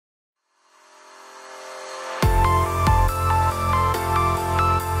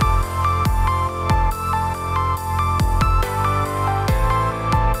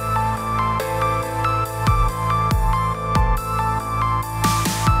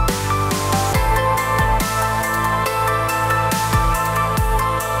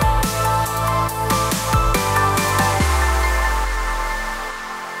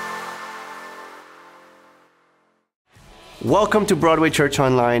Welcome to Broadway Church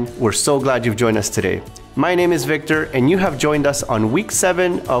Online. We're so glad you've joined us today. My name is Victor, and you have joined us on week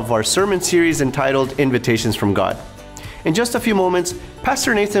 7 of our sermon series entitled Invitations from God. In just a few moments,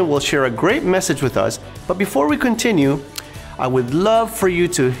 Pastor Nathan will share a great message with us, but before we continue, I would love for you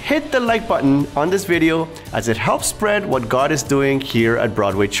to hit the like button on this video as it helps spread what God is doing here at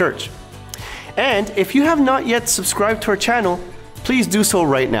Broadway Church. And if you have not yet subscribed to our channel, please do so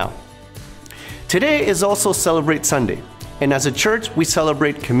right now. Today is also Celebrate Sunday, and as a church, we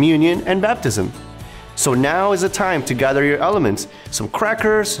celebrate communion and baptism. So now is the time to gather your elements, some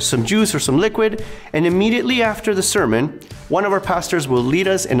crackers, some juice, or some liquid, and immediately after the sermon, one of our pastors will lead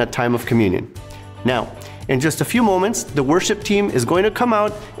us in a time of communion. Now, in just a few moments, the worship team is going to come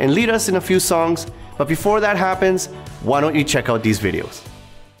out and lead us in a few songs, but before that happens, why don't you check out these videos?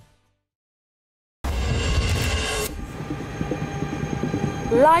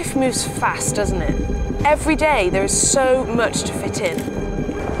 Life moves fast, doesn't it? Every day there is so much to fit in.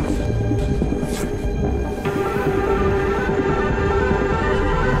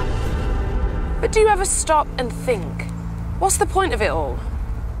 But do you ever stop and think, what's the point of it all?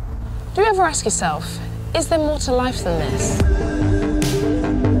 Do you ever ask yourself, is there more to life than this?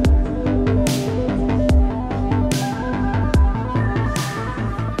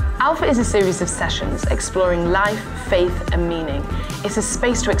 Alpha is a series of sessions exploring life, faith, and meaning. It's a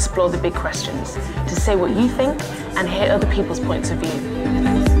space to explore the big questions, to say what you think, and hear other people's points of view.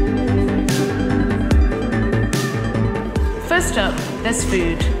 First up, there's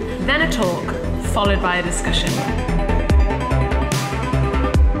food, then a talk, followed by a discussion.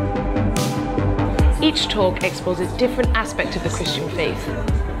 Each talk explores a different aspect of the Christian faith,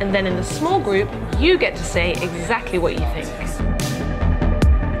 and then in the small group, you get to say exactly what you think.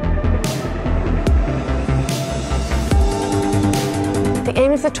 The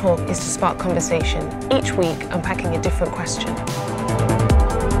aim of the talk is to spark conversation, each week unpacking a different question.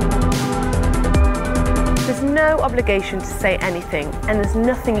 There's no obligation to say anything, and there's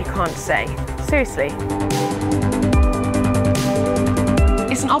nothing you can't say. Seriously.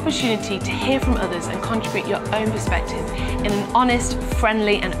 It's an opportunity to hear from others and contribute your own perspective in an honest,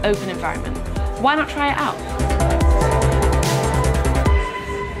 friendly, and open environment. Why not try it out?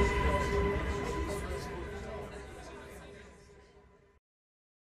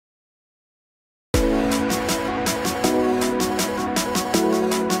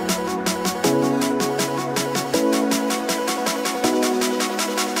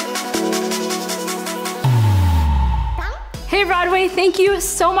 Hey Broadway, thank you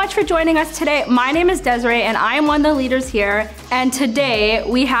so much for joining us today. My name is Desiree and I am one of the leaders here. And today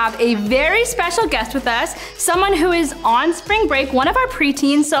we have a very special guest with us, someone who is on spring break, one of our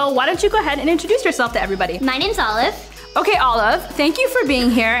preteens. So why don't you go ahead and introduce yourself to everybody? My name's Olive. Okay, Olive, thank you for being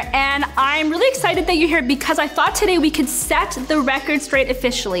here. And I'm really excited that you're here because I thought today we could set the record straight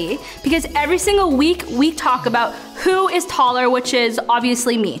officially, because every single week we talk about who is taller, which is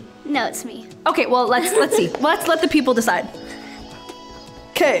obviously me. No, it's me. Okay, well, let's see. Let's let the people decide.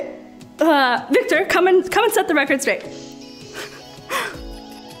 Okay, Victor, come and set the record straight.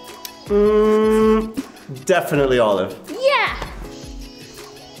 Definitely Olive. Yeah.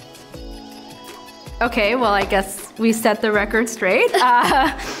 Okay, well, I guess we set the record straight.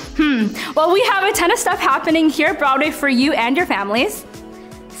 Well, we have a ton of stuff happening here at Broadway for you and your families.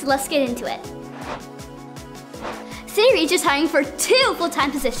 So let's get into it. City Reach is hiring for 2 full-time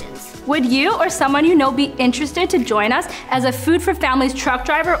positions. Would you or someone you know be interested to join us as a Food for Families truck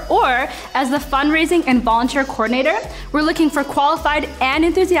driver or as the fundraising and volunteer coordinator? We're looking for qualified and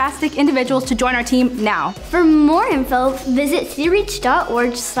enthusiastic individuals to join our team now. For more info, visit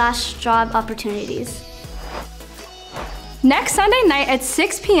cityreach.org/job opportunities. Next Sunday night at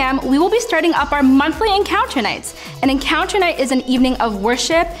 6 p.m., we will be starting up our monthly Encounter Nights. An Encounter Night is an evening of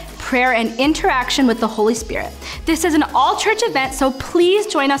worship, prayer, and interaction with the Holy Spirit. This is an all-church event, so please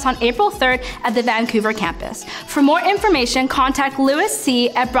join us on April 3rd at the Vancouver campus. For more information, contact Lewis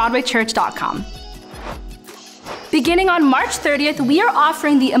C. at broadwaychurch.com. Beginning on March 30th, we are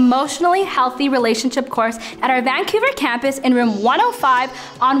offering the Emotionally Healthy Relationship course at our Vancouver campus in room 105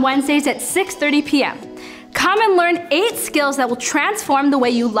 on Wednesdays at 6:30 p.m. Come and learn 8 skills that will transform the way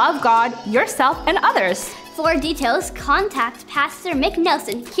you love God, yourself, and others. For details, contact Pastor Mick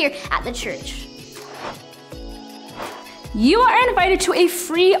Nelson here at the church. You are invited to a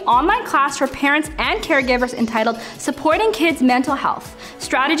free online class for parents and caregivers entitled Supporting Kids' Mental Health,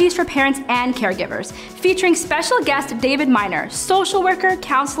 Strategies for Parents and Caregivers, featuring special guest David Miner, social worker,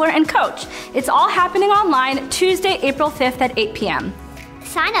 counselor, and coach. It's all happening online Tuesday, April 5th at 8 p.m.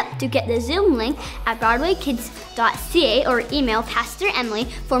 Sign up to get the Zoom link at broadwaykids.ca or email Pastor Emily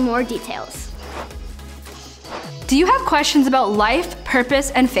for more details. Do you have questions about life,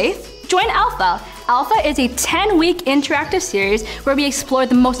 purpose, and faith? Join Alpha. Alpha is a 10-week interactive series where we explore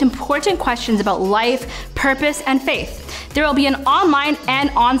the most important questions about life, purpose, and faith. There will be an online and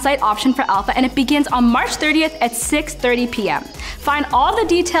on-site option for Alpha, and it begins on March 30th at 6:30 p.m. Find all the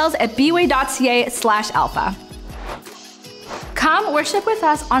details at bway.ca/alpha. Come worship with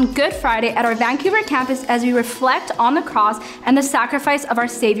us on Good Friday at our Vancouver campus as we reflect on the cross and the sacrifice of our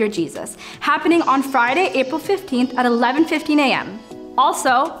Savior Jesus, happening on Friday, April 15th at 11:15 a.m.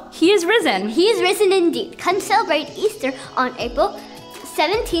 Also, He is risen. He is risen indeed. Come celebrate Easter on April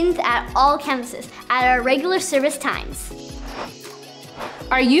 17th at all campuses at our regular service times.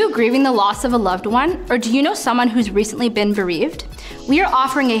 Are you grieving the loss of a loved one, or do you know someone who's recently been bereaved? We are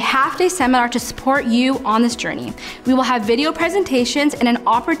offering a half-day seminar to support you on this journey. We will have video presentations and an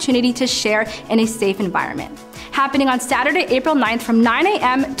opportunity to share in a safe environment. Happening on Saturday, April 9th from 9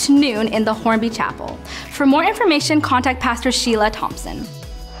 a.m. to noon in the Hornby Chapel. For more information, contact Pastor Sheila Thompson.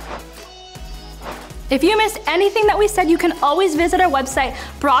 If you missed anything that we said, you can always visit our website,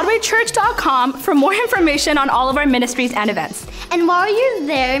 broadwaychurch.com, for more information on all of our ministries and events. And while you're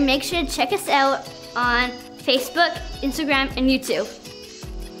there, make sure to check us out on Facebook, Instagram, and YouTube.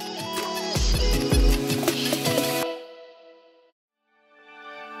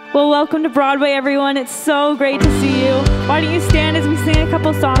 Well, welcome to Broadway, everyone. It's so great to see you. Why don't you stand as we sing a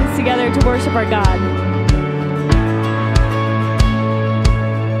couple songs together to worship our God.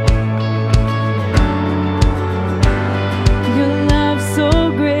 So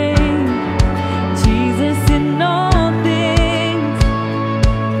great, Jesus, in all things.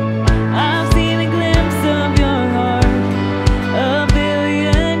 I've seen a glimpse of your heart, a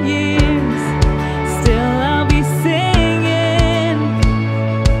billion years. Still I'll be singing.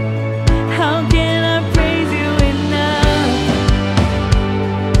 How can I praise you enough?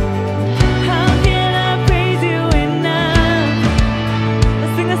 How can I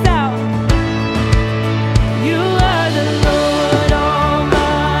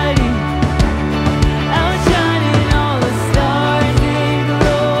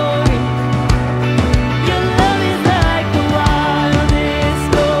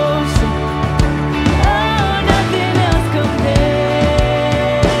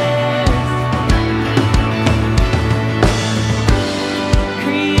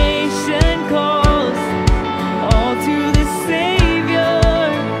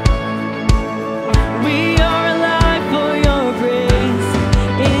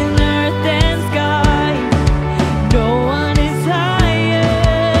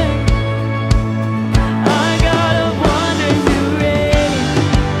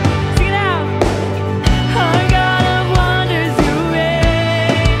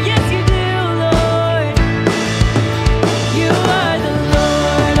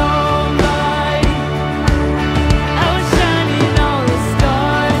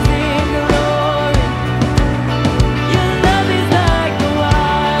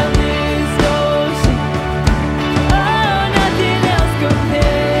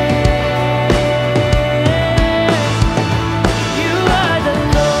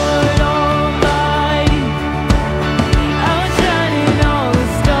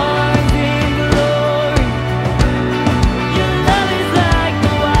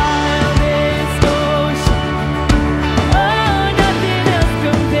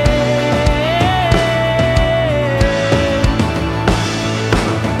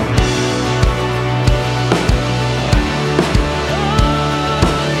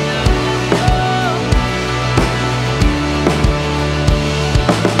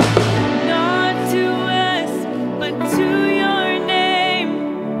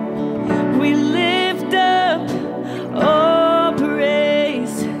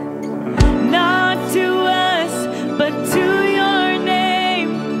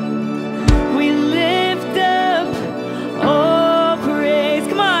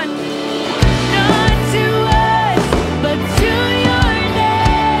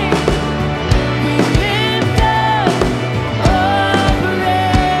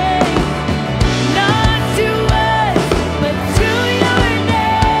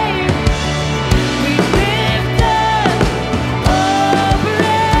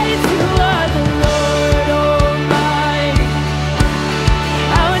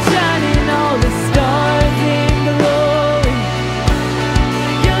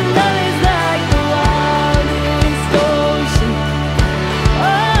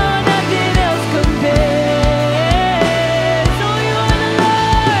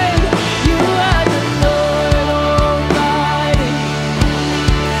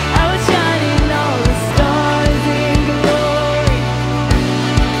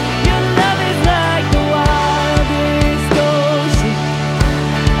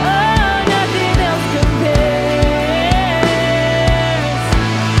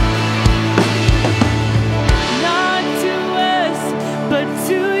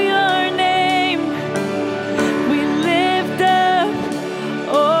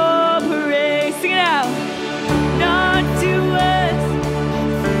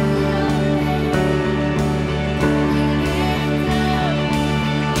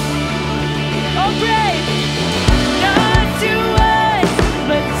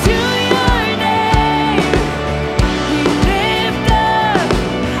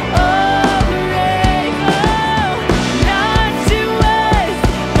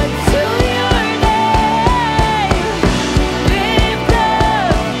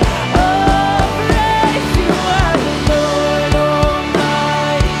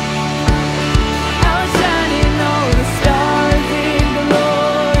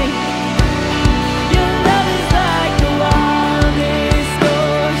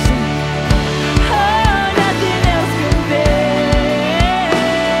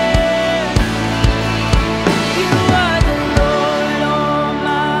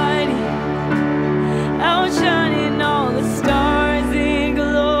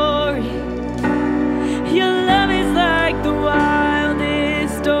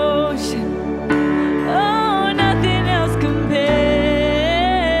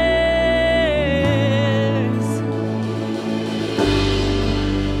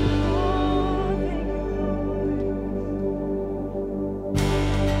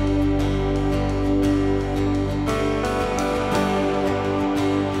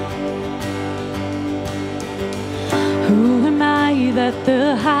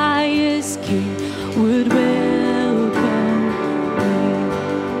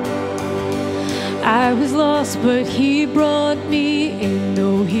lost, but he brought me in.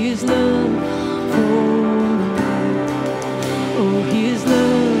 Oh, his love for me. Oh, his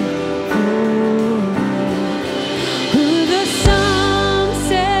love for me. Who the sun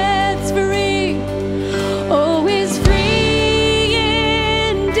sets free, oh, is free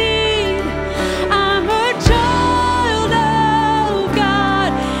indeed. I'm a child of God,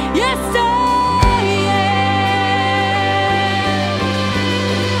 yes I am.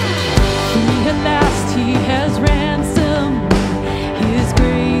 Free at last, he has ransomed. His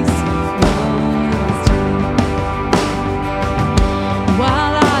grace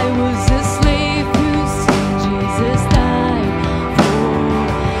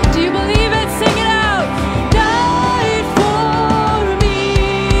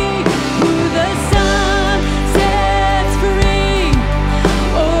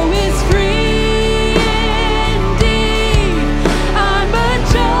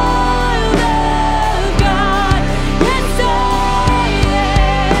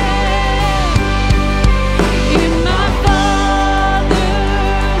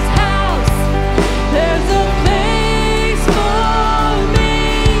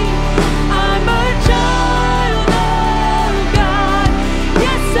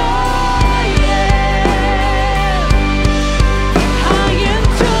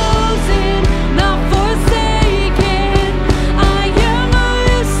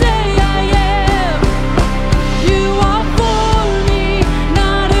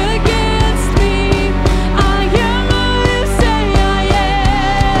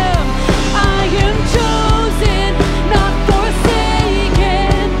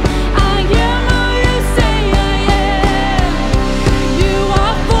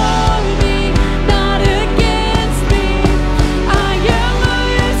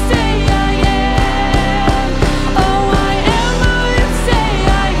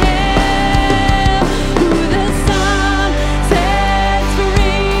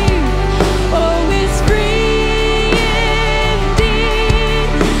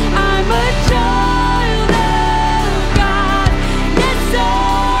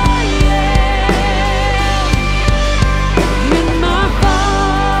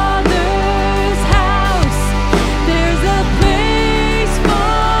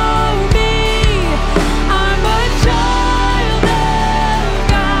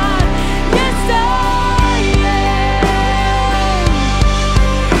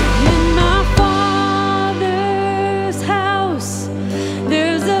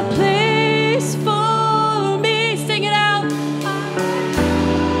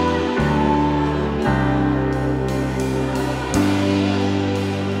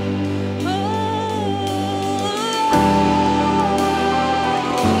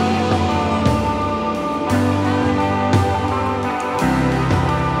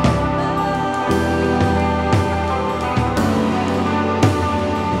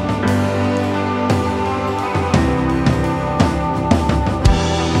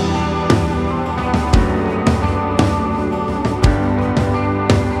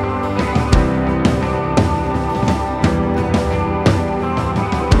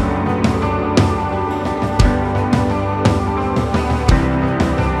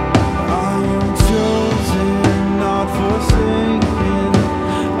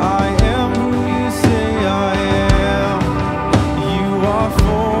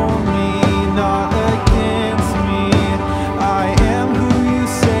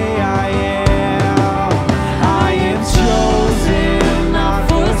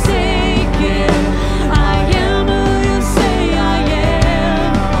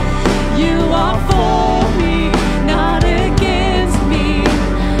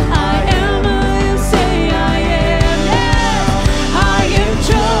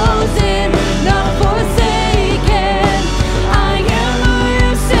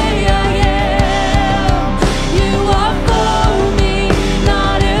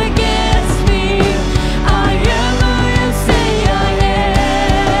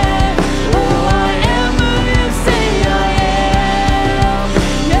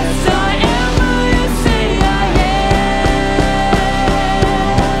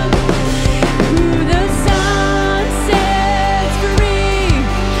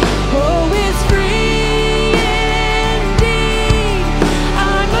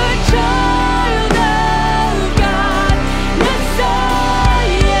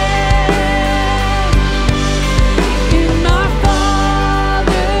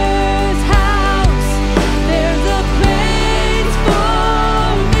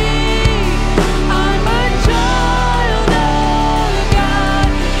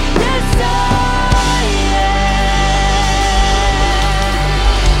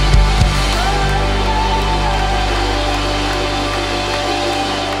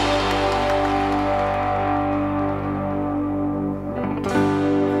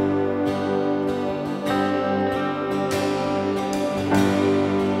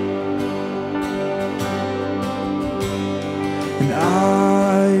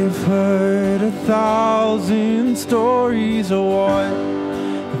thousand stories of what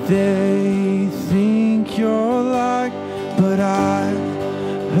they think you're like, but I've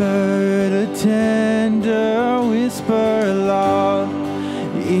heard a tender whisper of love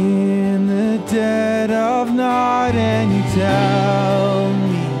in the dead of night, and you tell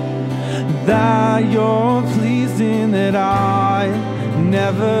me that you're pleased and that I'm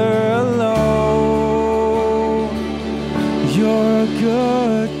never alone. You're a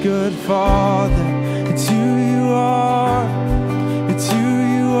good, good Father. It's who you are. It's who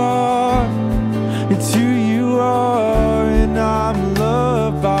you are. It's who you are, and I'm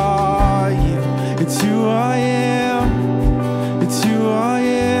loved by you. It's who I am. It's who I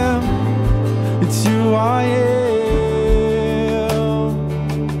am. It's who I am.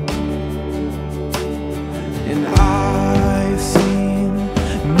 And I've seen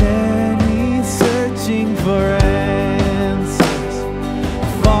many searching for answers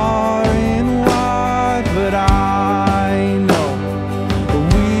far and wide, but I know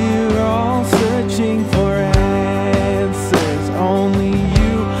we're all searching for answers. Only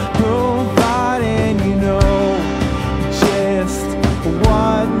you provide, and you know just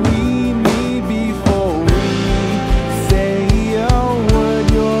what we need before we say a word.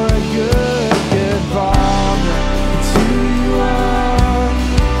 You're a good, good Father. It's who you are.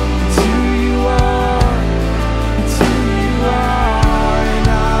 It's who you are. It's who you are, and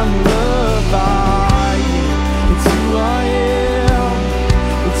I'm loved by you. It's who I am.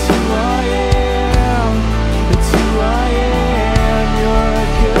 It's who I am. It's who I am. You're a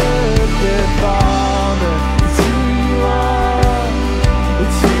good, good Father. It's who you are.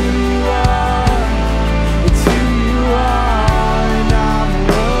 It's who you are. It's who you are, and I'm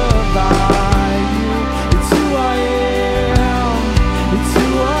loved by you. It's who I am. It's who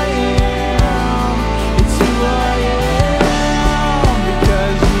I am. It's who I am.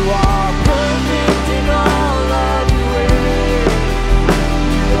 Because you are perfect in all of your ways.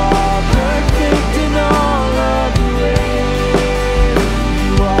 You are perfect in all of your ways.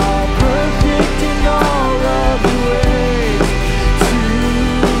 You are perfect in all of your ways. To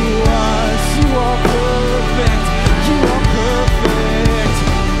us, you are perfect. You are perfect.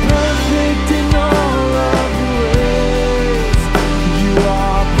 Perfect in all of your ways. You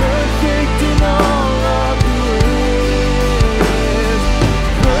are perfect in all of your ways.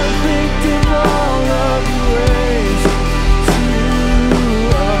 Perfect in all of your ways. To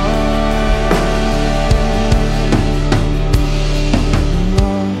us.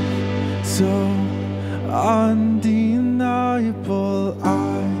 Love so undeniable, I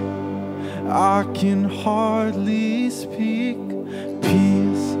can hardly speak.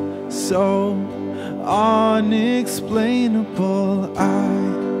 Peace so unexplainable,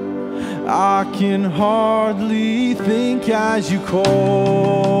 I can hardly think as you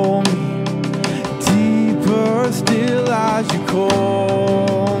call me. Deeper still as you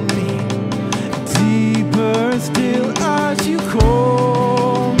call me. Deeper still as you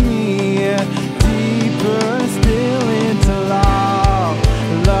call me. Deeper still into love.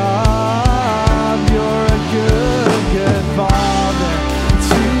 Love, you're a good, good Father. It's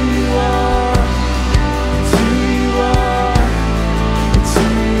who you are. It's who you are. It's who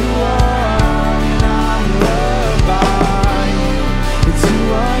you are, and I'm loved by you. It's who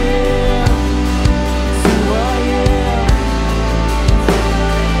I am. It's who I am.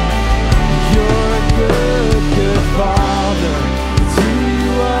 You're a good, good Father. It's who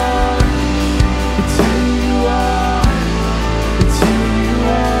you are. It's who you are. It's who you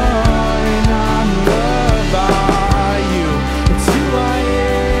are, and I'm loved by you. It's who I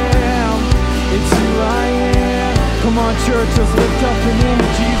am. It's who I am. Come on, church, let's lift up the name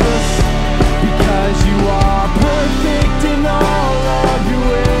of Jesus. Because you are perfect in all of your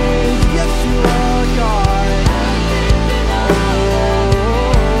ways. Yes, you are, God.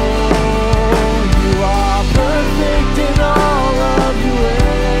 Oh, you are perfect in all of your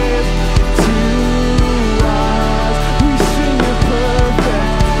ways. To us, we sing you're perfect.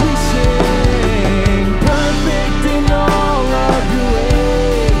 We sing perfect in all of your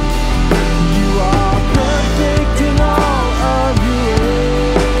ways. You are perfect in all of your ways.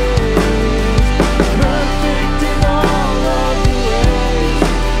 Perfect in all of your ways.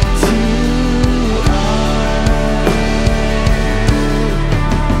 To us,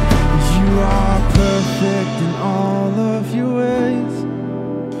 you are perfect in all of your ways.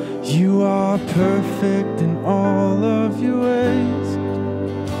 You are perfect in all of your ways.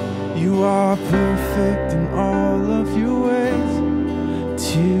 You are perfect in all of your ways.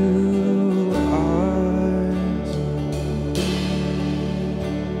 To us.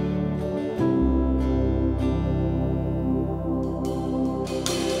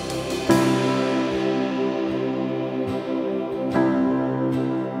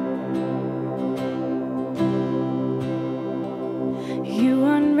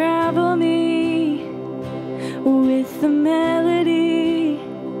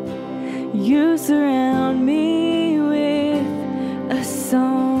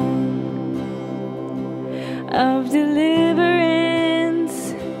 of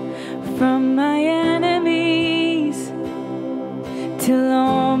deliverance from my enemies, till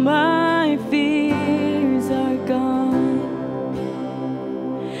all my fears are gone.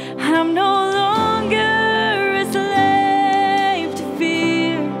 I'm no longer a slave to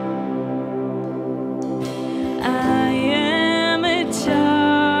fear. I am a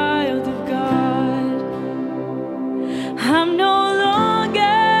child of God. I'm no longer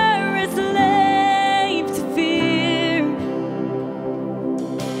a slave to fear.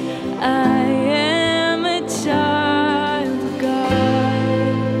 I am a child of God.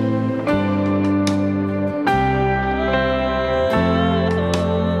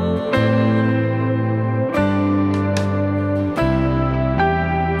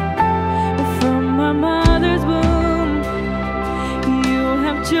 From my mother's womb, you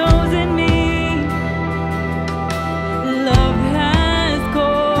have chosen me. Love has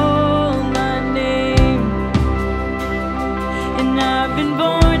called my name, and I've been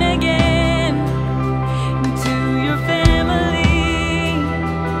born again into your family.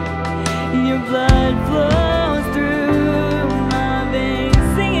 Your blood flows through my veins.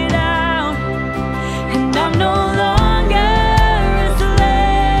 Sing it out. And I'm no longer a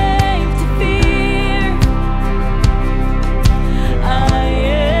slave to fear. I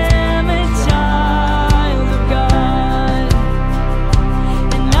am a child of God.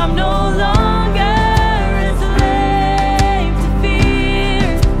 And I'm no longer a slave to fear.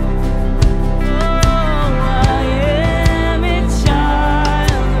 Oh, I am a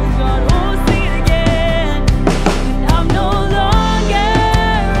child of God. Oh, sing it again. And I'm no longer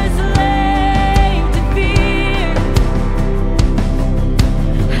a slave to fear.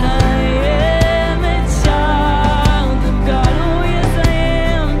 I am a child of God. Oh, yes, I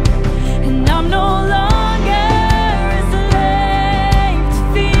am. And I'm no longer a slave to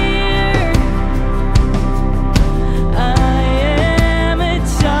fear. I am a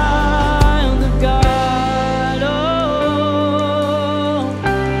child of God. Oh.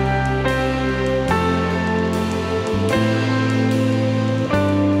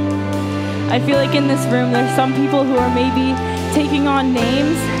 I feel like in this room there's some people who are maybe taking on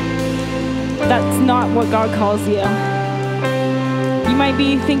names. That's not what God calls you. You might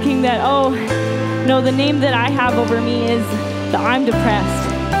be thinking that, oh, no, the name that I have over me is that I'm depressed,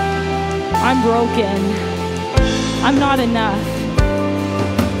 I'm broken, I'm not enough.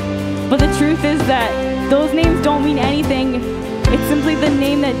 But the truth is that those names don't mean anything. It's simply the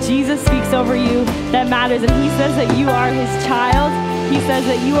name that Jesus speaks over you that matters. And he says that you are his child. He says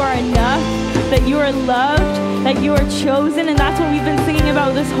that you are enough, that you are loved, that you are chosen. And that's what we've been singing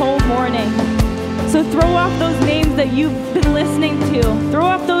about this whole morning. So throw off those names that you've been listening to. Throw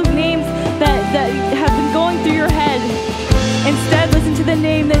off those names that have been going through your head. Instead, listen to the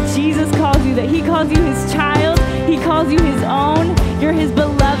name that Jesus calls you, that he calls you his child. He calls you his own. You're his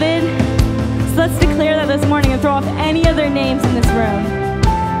beloved. So let's declare that this morning and throw off any other names in this room.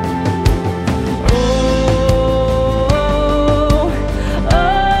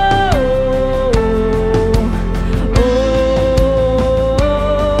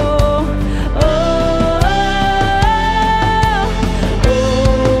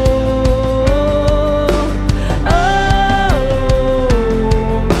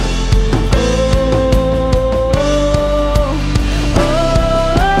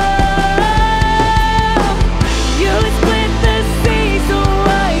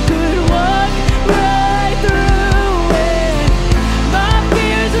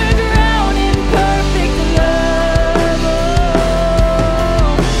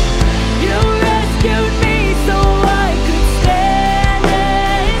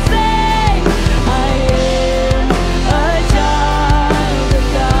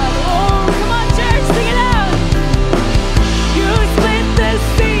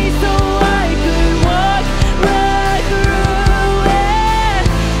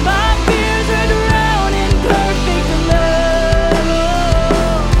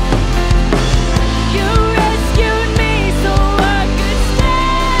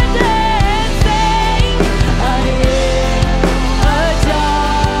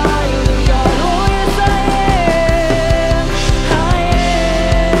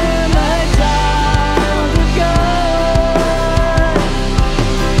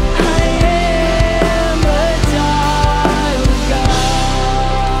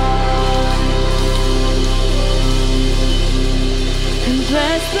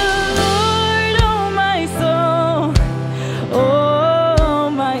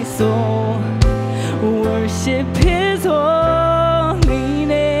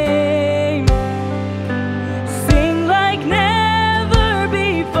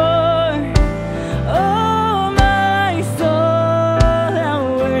 Oh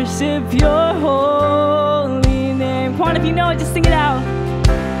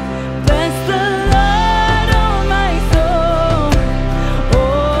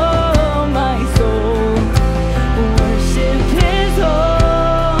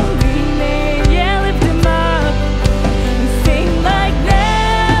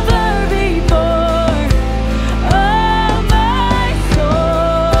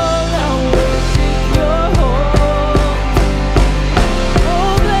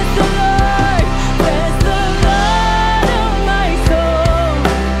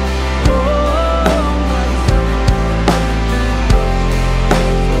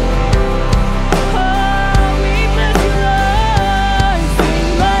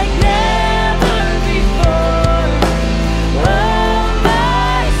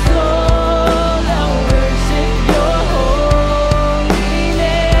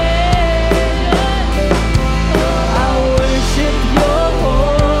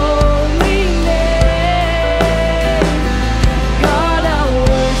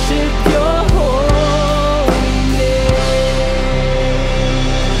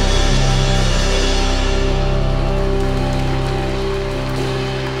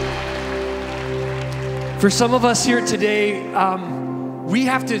For some of us here today, we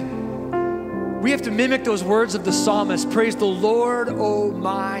have to mimic those words of the psalmist. Praise the Lord, oh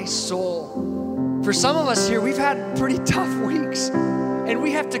my soul. For some of us here, we've had pretty tough weeks, and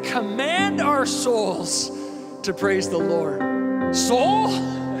we have to command our souls to praise the Lord. Soul,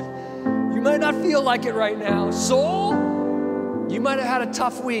 you might not feel like it right now. Soul, you might have had a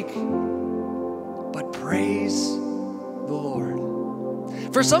tough week, but praise the Lord.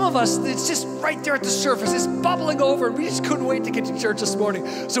 For some of us, it's just right there at the surface. It's bubbling over, and we just couldn't wait to get to church this morning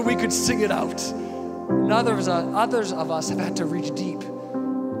so we could sing it out. And others of us have had to reach deep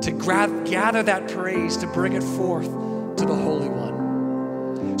to gather that praise, to bring it forth to the Holy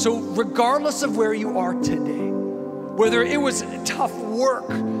One. So regardless of where you are today, whether it was tough work,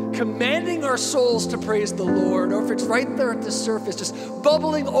 commanding our souls to praise the Lord, or if it's right there at the surface, just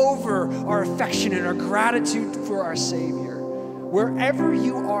bubbling over our affection and our gratitude for our Savior, wherever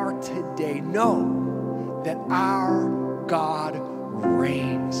you are today, know that our God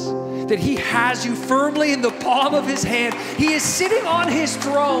reigns, that He has you firmly in the palm of His hand. He is sitting on His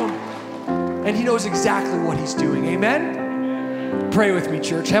throne, and He knows exactly what He's doing. Amen? Pray with me,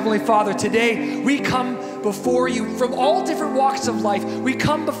 church. Heavenly Father, today we come before you from all different walks of life. We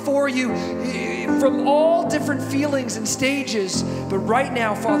come before you from all different feelings and stages. But right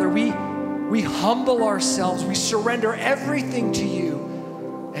now, Father, we humble ourselves. We surrender everything to you.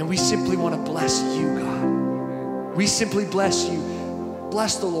 And we simply want to bless you, God. We simply bless you.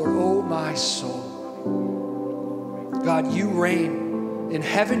 Bless the Lord, oh my soul. God, you reign in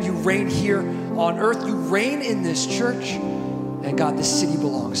heaven. You reign here on earth. You reign in this church. And God, this city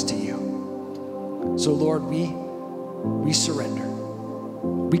belongs to you. So Lord, we surrender.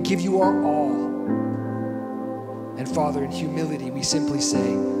 We give you our all. And Father, in humility, we simply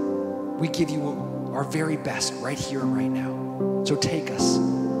say, we give you our very best right here and right now. So take us.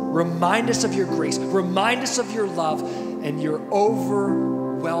 Remind us of your grace. Remind us of your love and your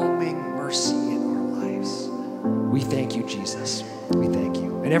overwhelming mercy in our lives. We thank you, Jesus. We thank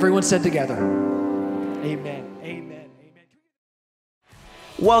you. And everyone said together, amen. Amen.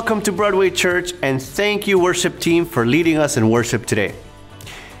 Welcome to Broadway Church, and thank you, worship team, for leading us in worship today.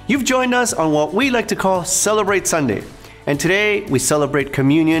 You've joined us on what we like to call Celebrate Sunday, and today we celebrate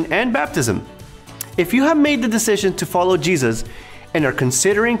communion and baptism. If you have made the decision to follow Jesus and are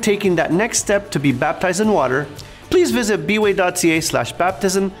considering taking that next step to be baptized in water, please visit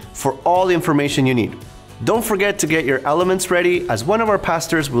bway.ca/baptism for all the information you need. Don't forget to get your elements ready, as one of our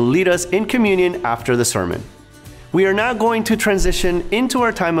pastors will lead us in communion after the sermon. We are now going to transition into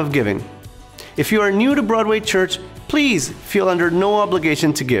our time of giving. If you are new to Broadway Church, please feel under no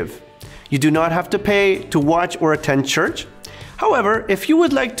obligation to give. You do not have to pay to watch or attend church. However, if you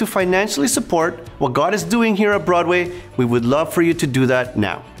would like to financially support what God is doing here at Broadway, we would love for you to do that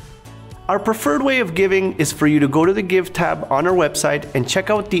now. Our preferred way of giving is for you to go to the Give tab on our website and check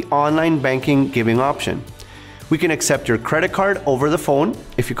out the online banking giving option. We can accept your credit card over the phone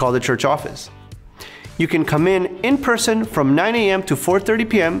if you call the church office. You can come in person from 9 a.m. to 4:30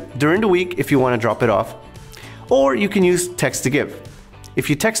 p.m. during the week if you want to drop it off. Or you can use text to give. If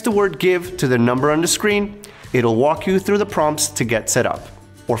you text the word give to the number on the screen, it'll walk you through the prompts to get set up.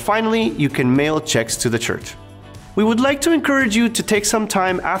 Or finally, you can mail checks to the church. We would like to encourage you to take some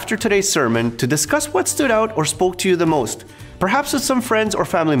time after today's sermon to discuss what stood out or spoke to you the most, perhaps with some friends or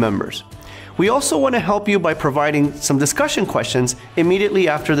family members. We also want to help you by providing some discussion questions immediately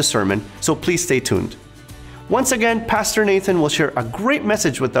after the sermon, so please stay tuned. Once again, Pastor Nathan will share a great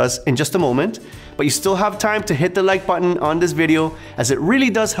message with us in just a moment, but you still have time to hit the like button on this video, as it really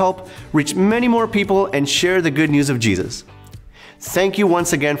does help reach many more people and share the good news of Jesus. Thank you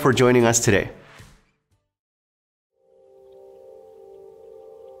once again for joining us today.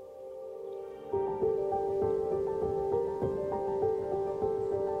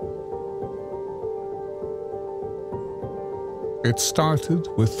 It started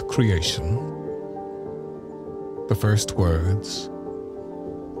with creation. The first words,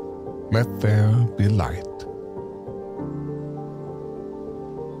 "Let there be light."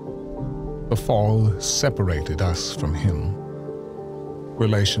 The fall separated us from Him.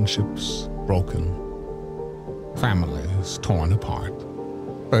 Relationships broken, families torn apart.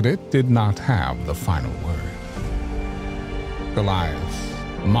 But it did not have the final word. Goliath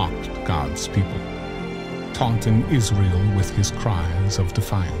mocked God's people, taunting Israel with his cries of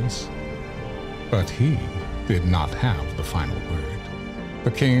defiance. But He did not have the final word.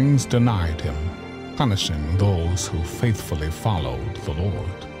 The kings denied Him, punishing those who faithfully followed the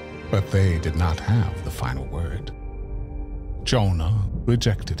Lord. But they did not have the final word. Jonah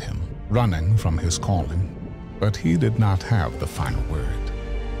rejected Him, running from his calling. But he did not have the final word.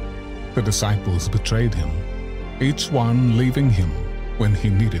 The disciples betrayed him, each one leaving him when he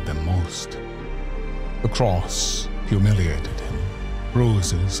needed them most. The cross humiliated him,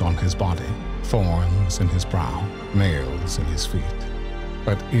 bruises on his body, thorns in his brow, nails in his feet.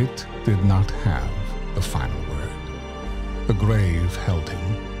 But it did not have the final word. The grave held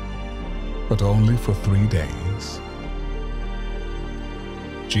him, but only for 3 days.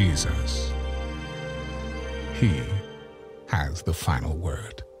 Jesus, he has the final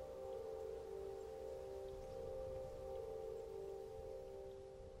word.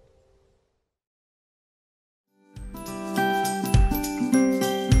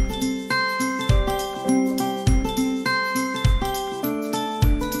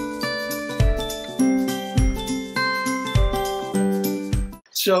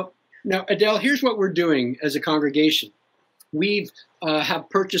 So now, Adele, here's what we're doing as a congregation. We've have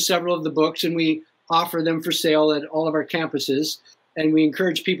purchased several of the books, and we offer them for sale at all of our campuses, and we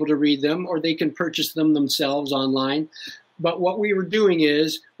encourage people to read them, or they can purchase them themselves online. But what we were doing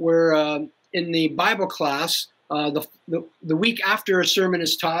is we're in the Bible class, the week after a sermon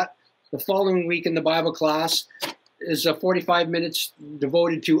is taught, the following week in the Bible class is 45 minutes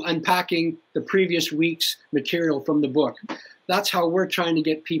devoted to unpacking the previous week's material from the book. That's how we're trying to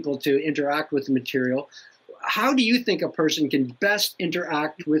get people to interact with the material. How do you think a person can best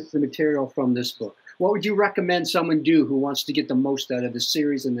interact with the material from this book? What would you recommend someone do who wants to get the most out of the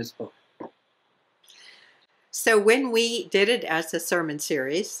series in this book? So when we did it as a sermon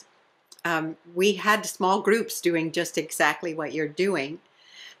series, we had small groups doing just exactly what you're doing,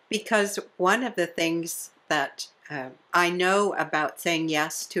 because one of the things that I know about saying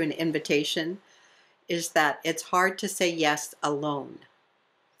yes to an invitation is that it's hard to say yes alone.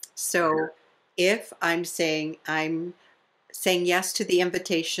 So if I'm saying yes to the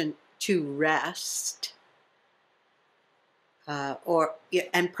invitation to rest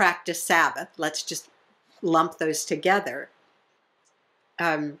and practice Sabbath, let's just lump those together.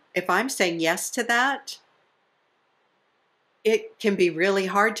 If I'm saying yes to that, it can be really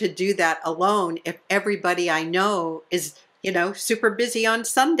hard to do that alone if everybody I know is, super busy on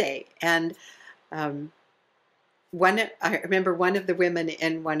Sunday. And I remember one of the women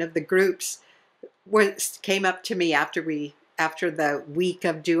in one of the groups came up to me after the week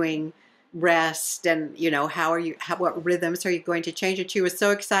of doing rest and, what rhythms are you going to change? And she was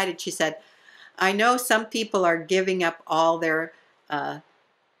so excited. She said, I know some people are giving up all their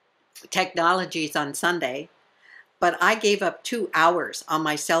technologies on Sunday, but I gave up 2 hours on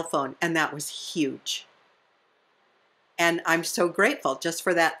my cell phone, and that was huge. And I'm so grateful just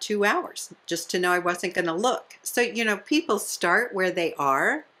for that 2 hours, just to know I wasn't going to look. So, people start where they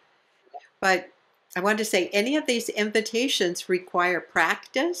are. But I want to say any of these invitations require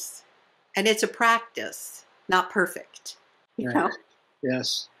practice. And it's a practice, not perfect. You know?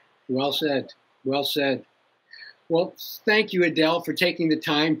 Yes. Well said. Well said. Well, thank you, Adele, for taking the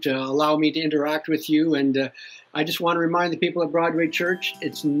time to allow me to interact with you. And I just want to remind the people at Broadway Church,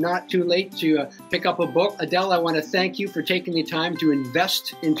 it's not too late to pick up a book. Adele, I want to thank you for taking the time to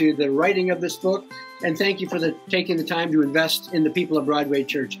invest into the writing of this book. And thank you for taking the time to invest in the people of Broadway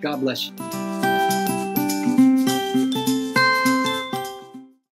Church. God bless you.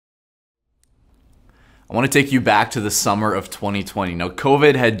 I want to take you back to the summer of 2020. Now,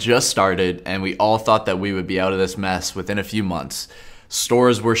 COVID had just started, and we all thought that we would be out of this mess within a few months.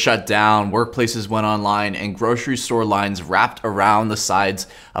 Stores were shut down, workplaces went online, and grocery store lines wrapped around the sides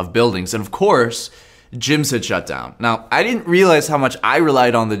of buildings. And of course, gyms had shut down. Now, I didn't realize how much I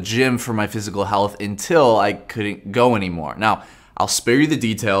relied on the gym for my physical health until I couldn't go anymore. Now, I'll spare you the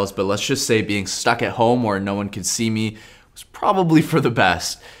details, but let's just say being stuck at home where no one could see me was probably for the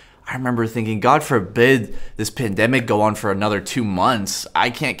best. I remember thinking, God forbid this pandemic go on for another 2 months. I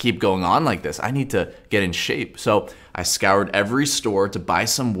can't keep going on like this. I need to get in shape. So I scoured every store to buy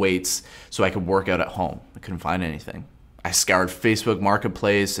some weights so I could work out at home. I couldn't find anything. I scoured Facebook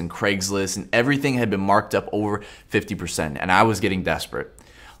Marketplace and Craigslist, and everything had been marked up over 50%, and I was getting desperate.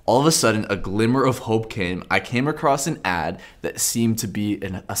 All of a sudden, a glimmer of hope came. I came across an ad that seemed to be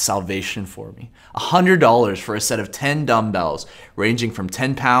a salvation for me. $100 for a set of 10 dumbbells, ranging from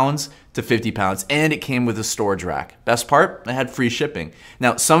 10 pounds to 50 pounds, and it came with a storage rack. Best part, I had free shipping.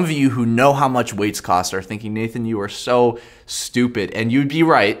 Now, some of you who know how much weights cost are thinking, Nathan, you are so stupid, and you'd be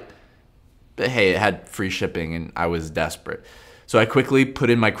right, but hey, it had free shipping, and I was desperate. So I quickly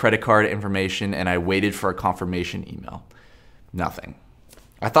put in my credit card information, and I waited for a confirmation email. Nothing.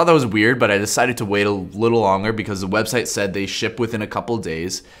 I thought that was weird, but I decided to wait a little longer because the website said they ship within a couple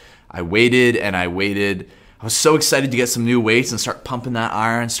days. I waited and I waited. I was so excited to get some new weights and start pumping that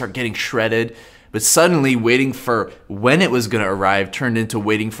iron, start getting shredded. But suddenly waiting for when it was going to arrive turned into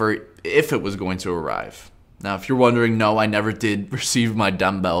waiting for if it was going to arrive. Now, if you're wondering, no, I never did receive my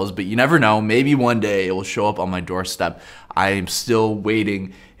dumbbells, but you never know. Maybe one day it will show up on my doorstep. I am still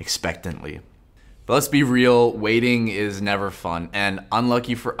waiting expectantly. But let's be real, waiting is never fun. And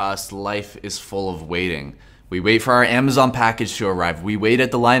unlucky for us, life is full of waiting. We wait for our Amazon package to arrive. We wait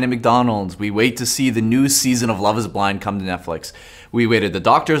at the line at McDonald's. We wait to see the new season of Love is Blind come to Netflix. We wait at the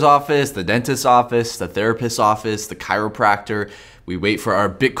doctor's office, the dentist's office, the therapist's office, the chiropractor. We wait for our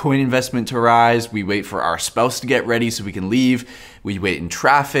Bitcoin investment to rise. We wait for our spouse to get ready so we can leave. We wait in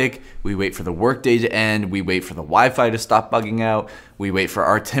traffic. We wait for the workday to end. We wait for the Wi-Fi to stop bugging out. We wait for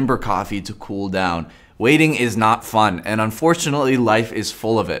our timber coffee to cool down. Waiting is not fun, and unfortunately, life is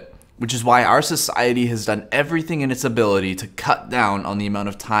full of it, which is why our society has done everything in its ability to cut down on the amount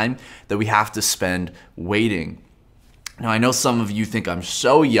of time that we have to spend waiting. Now, I know some of you think I'm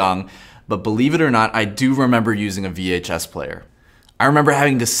so young, but believe it or not, I do remember using a VHS player. I remember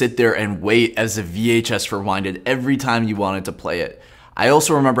having to sit there and wait as the VHS rewinded every time you wanted to play it. I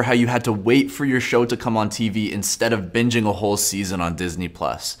also remember how you had to wait for your show to come on TV instead of binging a whole season on Disney+.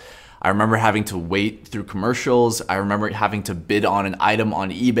 I remember having to wait through commercials. I remember having to bid on an item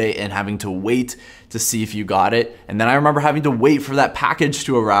on eBay and having to wait to see if you got it. And then I remember having to wait for that package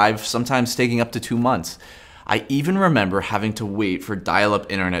to arrive, sometimes taking up to 2 months. I even remember having to wait for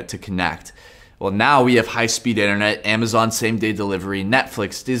dial-up internet to connect. Well, now we have high-speed internet, Amazon same-day delivery,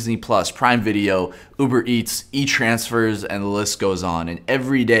 Netflix, Disney+, Prime Video, Uber Eats, e-transfers, and the list goes on. And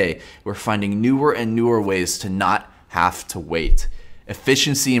every day, we're finding newer and newer ways to not have to wait.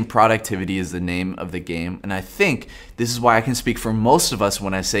 Efficiency and productivity is the name of the game, and I think this is why I can speak for most of us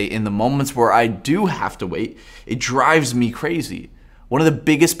when I say in the moments where I do have to wait, it drives me crazy. One of the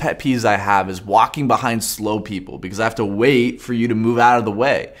biggest pet peeves I have is walking behind slow people because I have to wait for you to move out of the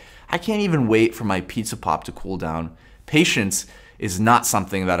way. I can't even wait for my pizza pop to cool down. Patience is not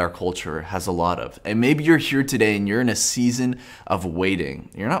something that our culture has a lot of. And maybe you're here today and you're in a season of waiting.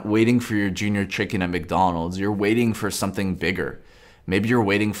 You're not waiting for your junior chicken at McDonald's. You're waiting for something bigger. Maybe you're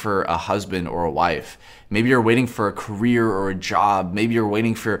waiting for a husband or a wife. Maybe you're waiting for a career or a job. Maybe you're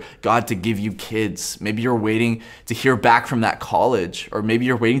waiting for God to give you kids. Maybe you're waiting to hear back from that college, or maybe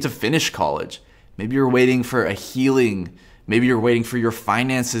you're waiting to finish college. Maybe you're waiting for a healing. Maybe you're waiting for your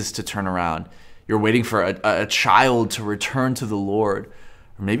finances to turn around. You're waiting for a child to return to the Lord.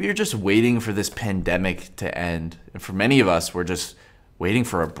 Or maybe you're just waiting for this pandemic to end. And for many of us, we're just waiting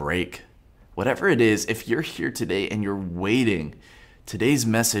for a break. Whatever it is, if you're here today and you're waiting, today's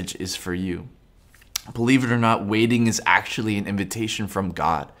message is for you. Believe it or not, waiting is actually an invitation from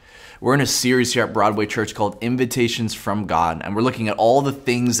God. We're in a series here at Broadway Church called Invitations from God, and we're looking at all the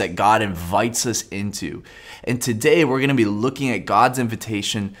things that God invites us into. And today we're going to be looking at God's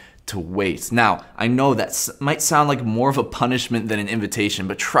invitation to wait. Now, I know that might sound like more of a punishment than an invitation,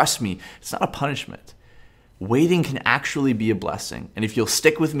 but trust me, it's not a punishment. Waiting can actually be a blessing. And if you'll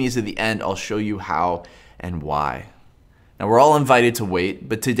stick with me to the end, I'll show you how and why. Now, we're all invited to wait,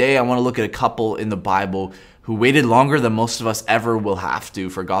 but today I want to look at a couple in the Bible who waited longer than most of us ever will have to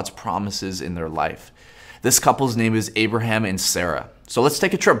for God's promises in their life. This couple's name is Abraham and Sarah. So let's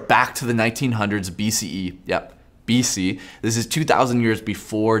take a trip back to the 1900s BCE. Yep, BC. This is 2,000 years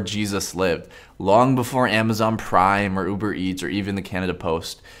before Jesus lived, long before Amazon Prime or Uber Eats or even the Canada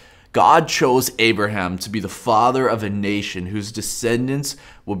Post. God chose Abraham to be the father of a nation whose descendants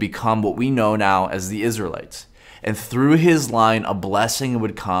will become what we know now as the Israelites. And through his line, a blessing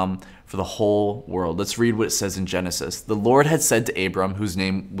would come for the whole world. Let's read what it says in Genesis. The Lord had said to Abram, whose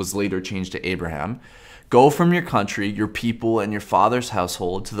name was later changed to Abraham, "Go from your country, your people, and your father's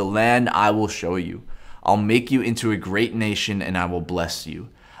household to the land I will show you. I'll make you into a great nation, and I will bless you.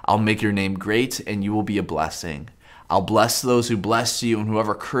 I'll make your name great, and you will be a blessing. I'll bless those who bless you, and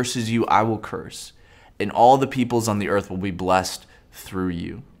whoever curses you, I will curse. And all the peoples on the earth will be blessed through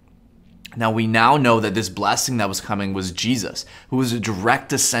you." Now, we now know that this blessing that was coming was Jesus, who was a direct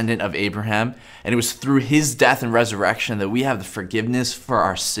descendant of Abraham, and it was through his death and resurrection that we have the forgiveness for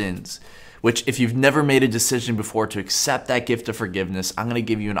our sins, which if you've never made a decision before to accept that gift of forgiveness, I'm going to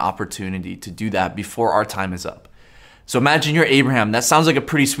give you an opportunity to do that before our time is up. So imagine you're Abraham. That sounds like a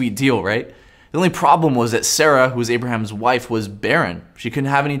pretty sweet deal, right? The only problem was that Sarah, who was Abraham's wife, was barren. She couldn't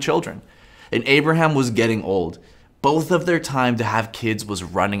have any children. And Abraham was getting old. Both of their time to have kids was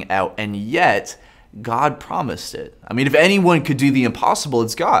running out, and yet God promised it. I mean, if anyone could do the impossible,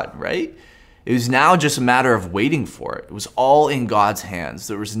 it's God, right? It was now just a matter of waiting for it. It was all in God's hands.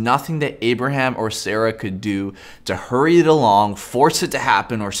 There was nothing that Abraham or Sarah could do to hurry it along, force it to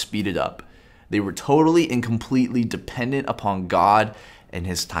happen, or speed it up. They were totally and completely dependent upon God and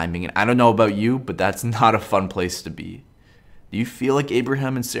his timing. And I don't know about you, but that's not a fun place to be. Do you feel like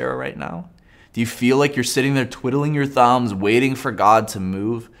Abraham and Sarah right now? Do you feel like you're sitting there twiddling your thumbs, waiting for God to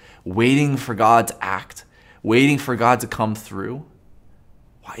move, waiting for God to act, waiting for God to come through?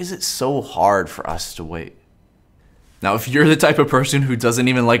 Why is it so hard for us to wait? Now, if you're the type of person who doesn't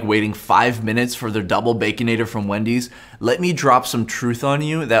even like waiting 5 minutes for their double Baconator from Wendy's, let me drop some truth on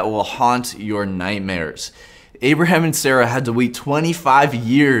you that will haunt your nightmares. Abraham and Sarah had to wait 25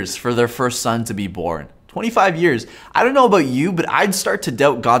 years for their first son to be born. 25 years. I don't know about you, but I'd start to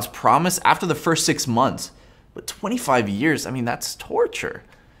doubt God's promise after the first 6 months. But 25 years, I mean, that's torture.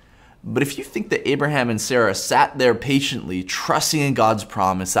 But if you think that Abraham and Sarah sat there patiently, trusting in God's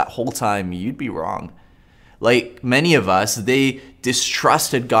promise that whole time, you'd be wrong. Like many of us, they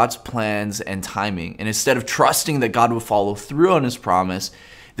distrusted God's plans and timing. And instead of trusting that God would follow through on his promise,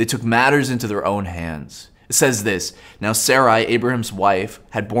 they took matters into their own hands. It says this, "Now Sarai, Abraham's wife,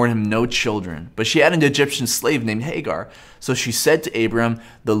 had borne him no children, but she had an Egyptian slave named Hagar. So she said to Abram,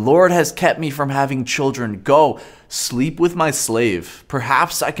 'The Lord has kept me from having children. Go, sleep with my slave.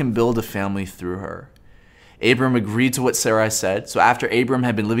 Perhaps I can build a family through her.' Abram agreed to what Sarai said. So after Abram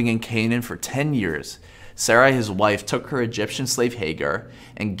had been living in Canaan for 10 years, Sarai, his wife, took her Egyptian slave Hagar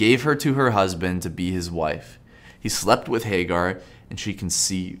and gave her to her husband to be his wife. He slept with Hagar, and she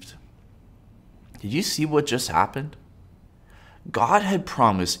conceived." Did you see what just happened? God had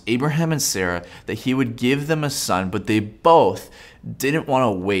promised Abraham and Sarah that he would give them a son, but they both didn't want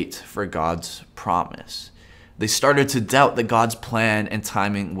to wait for God's promise. They started to doubt that God's plan and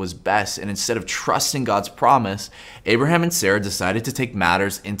timing was best, and instead of trusting God's promise, Abraham and Sarah decided to take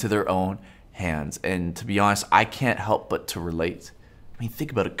matters into their own hands. And to be honest, I can't help but to relate. I mean,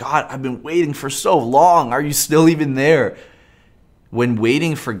 think about it. God, I've been waiting for so long. Are you still even there? When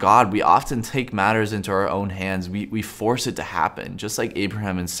waiting for God, we often take matters into our own hands. We force it to happen, just like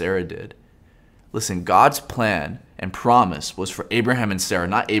Abraham and Sarah did. Listen, God's plan and promise was for Abraham and Sarah,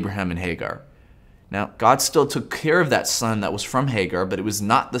 not Abraham and Hagar. Now, God still took care of that son that was from Hagar, but it was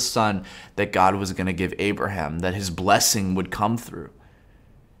not the son that God was going to give Abraham, that his blessing would come through.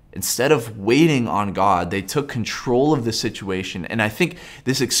 Instead of waiting on God, they took control of the situation. And I think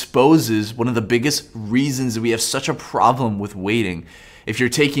this exposes one of the biggest reasons we have such a problem with waiting. If you're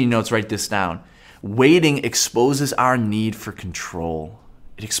taking notes, write this down. Waiting exposes our need for control.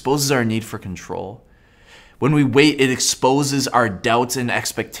 It exposes our need for control. When we wait, it exposes our doubts and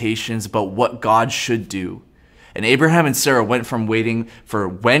expectations about what God should do. And Abraham and Sarah went from waiting for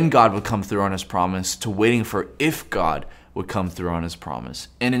when God would come through on his promise to waiting for if God would come through on his promise.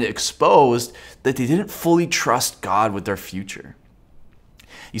 And it exposed that they didn't fully trust God with their future.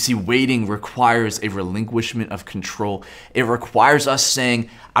 You see, waiting requires a relinquishment of control. It requires us saying,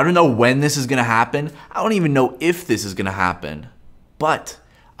 I don't know when this is going to happen. I don't even know if this is going to happen. But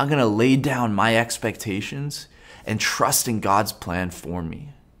I'm going to lay down my expectations and trust in God's plan for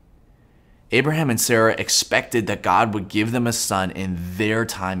me. Abraham and Sarah expected that God would give them a son in their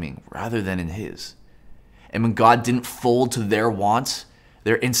timing rather than in his. And when God didn't fold to their wants,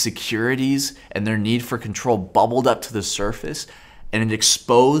 their insecurities and their need for control bubbled up to the surface, and it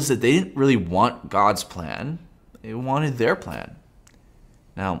exposed that they didn't really want God's plan. They wanted their plan.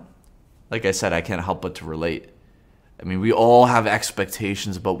 Now, like I said, I can't help but to relate. I mean, we all have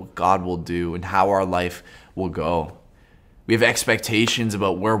expectations about what God will do and how our life will go. We have expectations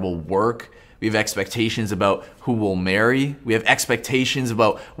about where we'll work. We have expectations about who we'll marry. We have expectations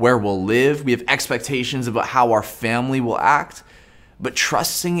about where we'll live. We have expectations about how our family will act. But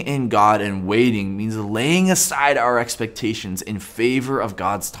trusting in God and waiting means laying aside our expectations in favor of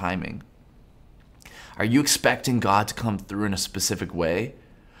God's timing. Are you expecting God to come through in a specific way?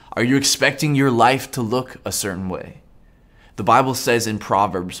 Are you expecting your life to look a certain way? The Bible says in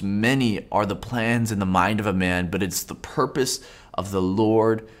Proverbs, many are the plans in the mind of a man, but it's the purpose of the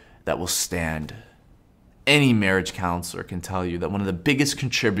Lord that will stand. Any marriage counselor can tell you that one of the biggest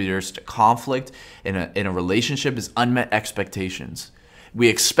contributors to conflict in a relationship is unmet expectations. We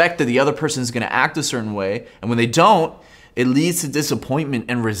expect that the other person is going to act a certain way, and when they don't, it leads to disappointment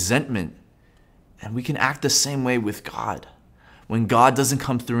and resentment. And we can act the same way with God. When God doesn't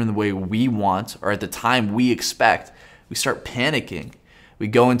come through in the way we want or at the time we expect, we start panicking. We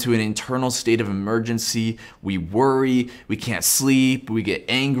go into an internal state of emergency. We worry. We can't sleep. We get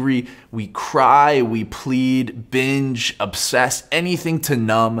angry. We cry. We plead, binge, obsess, anything to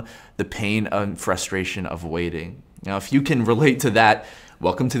numb the pain and frustration of waiting. Now, if you can relate to that,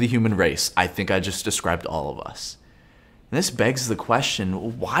 welcome to the human race. I think I just described all of us. And this begs the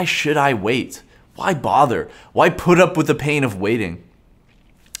question, why should I wait? Why bother? Why put up with the pain of waiting?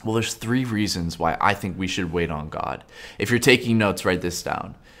 Well, there's 3 reasons why I think we should wait on God. If you're taking notes, write this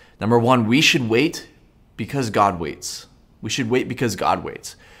down. Number 1, we should wait because God waits. We should wait because God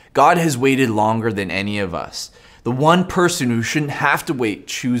waits. God has waited longer than any of us. The one person who shouldn't have to wait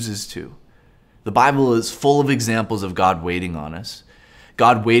chooses to. The Bible is full of examples of God waiting on us.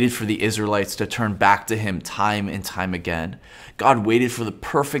 God waited for the Israelites to turn back to him time and time again. God waited for the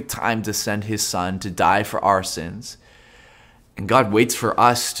perfect time to send his son to die for our sins. And God waits for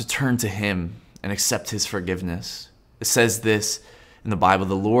us to turn to him and accept his forgiveness. It says this in the Bible,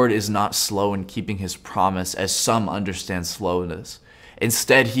 the Lord is not slow in keeping his promise, as some understand slowness.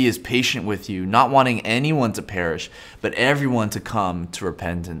 Instead, he is patient with you, not wanting anyone to perish, but everyone to come to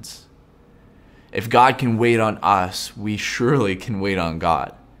repentance. If God can wait on us, we surely can wait on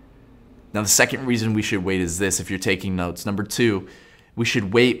God. Now, the second reason we should wait is this, if you're taking notes. Number 2, we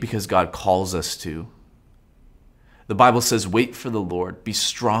should wait because God calls us to. The Bible says, wait for the Lord, be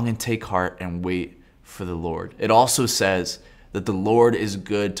strong and take heart and wait for the Lord. It also says that the Lord is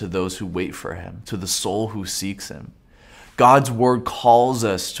good to those who wait for him, to the soul who seeks him. God's word calls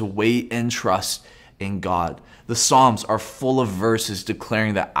us to wait and trust in God. The Psalms are full of verses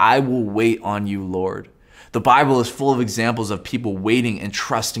declaring that I will wait on you, Lord. The Bible is full of examples of people waiting and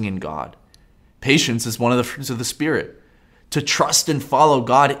trusting in God. Patience is one of the fruits of the Spirit. To trust and follow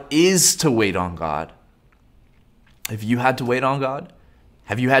God is to wait on God. Have you had to wait on God?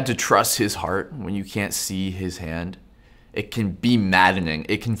 Have you had to trust his heart when you can't see his hand? It can be maddening.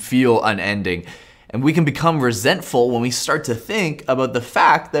 It can feel unending. And we can become resentful when we start to think about the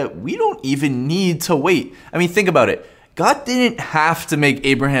fact that we don't even need to wait. I mean, think about it. God didn't have to make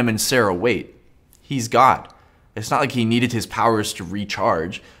Abraham and Sarah wait. He's God. It's not like he needed his powers to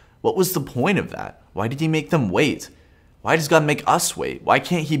recharge. What was the point of that? Why did he make them wait? Why does God make us wait? Why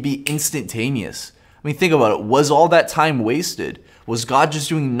can't he be instantaneous? I mean, think about it. Was all that time wasted? Was God just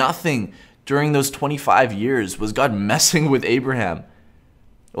doing nothing during those 25 years? Was God messing with Abraham?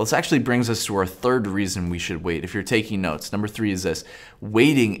 Well, this actually brings us to our third reason we should wait. If you're taking notes, number 3 is this.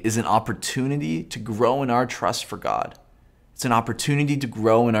 Waiting is an opportunity to grow in our trust for God. It's an opportunity to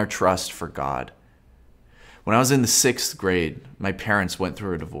grow in our trust for God. When I was in the 6th grade, my parents went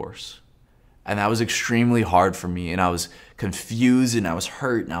through a divorce. And that was extremely hard for me. And I was confused and I was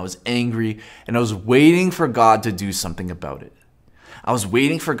hurt and I was angry. And I was waiting for God to do something about it. I was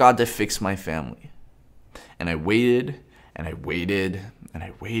waiting for God to fix my family. And I waited and I waited and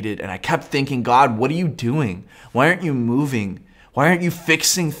I waited. And I kept thinking, God, what are you doing? Why aren't you moving? Why aren't you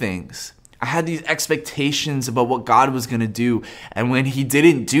fixing things? I had these expectations about what God was going to do. And when he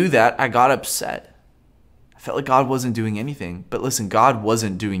didn't do that, I got upset. I felt like God wasn't doing anything. But listen, God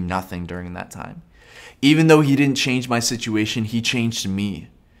wasn't doing nothing during that time. Even though he didn't change my situation, he changed me.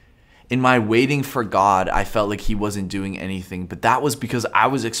 In my waiting for God, I felt like he wasn't doing anything. But that was because I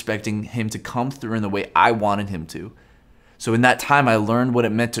was expecting him to come through in the way I wanted him to. So in that time, I learned what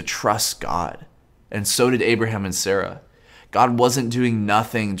it meant to trust God. And so did Abraham and Sarah. God wasn't doing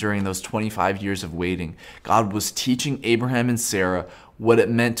nothing during those 25 years of waiting. God was teaching Abraham and Sarah what it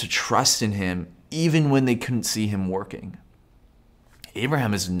meant to trust in him, even when they couldn't see him working.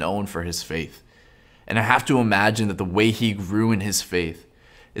 Abraham is known for his faith. And I have to imagine that the way he grew in his faith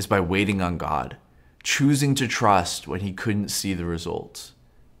is by waiting on God, choosing to trust when he couldn't see the results.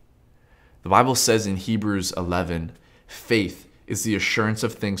 The Bible says in Hebrews 11, faith is the assurance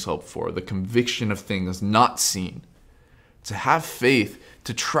of things hoped for, the conviction of things not seen. To have faith,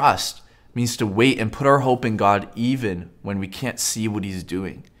 to trust, means to wait and put our hope in God even when we can't see what he's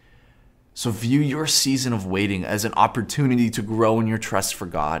doing. So view your season of waiting as an opportunity to grow in your trust for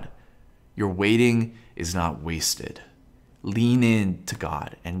God. Your waiting is not wasted. Lean in to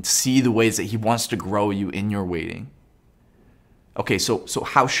God and see the ways that he wants to grow you in your waiting. Okay, so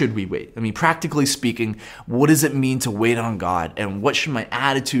how should we wait? I mean, practically speaking, what does it mean to wait on God? And what should my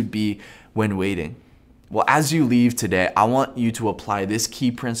attitude be when waiting? Well, as you leave today, I want you to apply this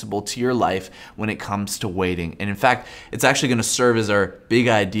key principle to your life when it comes to waiting. And in fact, it's actually going to serve as our big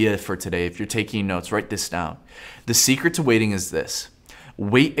idea for today. If you're taking notes, write this down. The secret to waiting is this.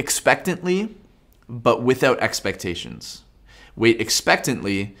 Wait expectantly, but without expectations. Wait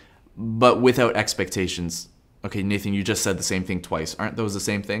expectantly, but without expectations. Okay, Nathan, you just said the same thing twice. Aren't those the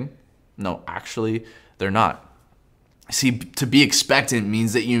same thing? No, actually, they're not. See, to be expectant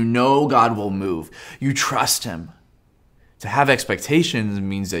means that you know God will move. You trust him. To have expectations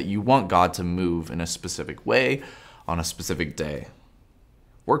means that you want God to move in a specific way on a specific day.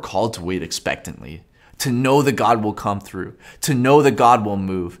 We're called to wait expectantly, to know that God will come through, to know that God will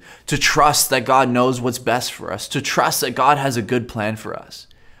move, to trust that God knows what's best for us, to trust that God has a good plan for us.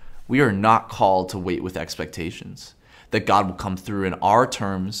 We are not called to wait with expectations, that God will come through in our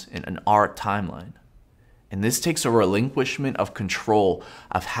terms and in our timeline. And this takes a relinquishment of control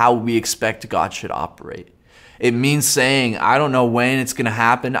of how we expect God should operate. It means saying, I don't know when it's going to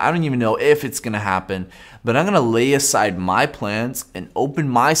happen. I don't even know if it's going to happen, but I'm going to lay aside my plans and open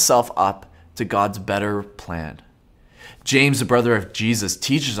myself up to God's better plan. James, the brother of Jesus,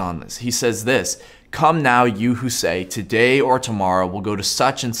 teaches on this. He says this, "Come now, you who say, today or tomorrow we'll go to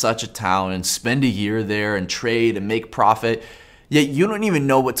such and such a town and spend a year there and trade and make profit, yet you don't even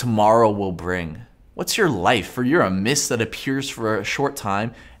know what tomorrow will bring. What's your life? For you're a mist that appears for a short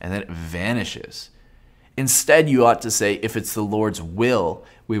time and then it vanishes. Instead, you ought to say, if it's the Lord's will,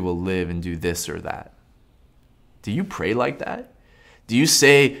 we will live and do this or that." Do you pray like that? Do you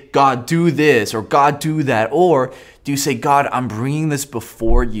say, God, do this, or God, do that? Or do you say, God, I'm bringing this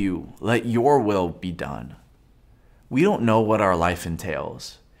before you. Let your will be done. We don't know what our life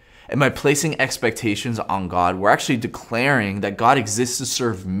entails. And by placing expectations on God, we're actually declaring that God exists to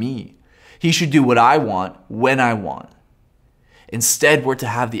serve me. He should do what I want, when I want. Instead, we're to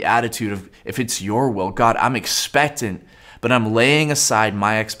have the attitude of, if it's your will, God, I'm expectant, but I'm laying aside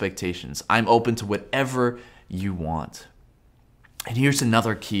my expectations. I'm open to whatever you want. And here's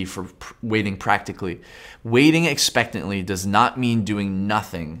another key for waiting practically. Waiting expectantly does not mean doing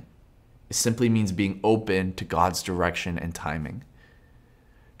nothing. It simply means being open to God's direction and timing.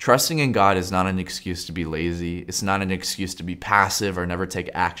 Trusting in God is not an excuse to be lazy. It's not an excuse to be passive or never take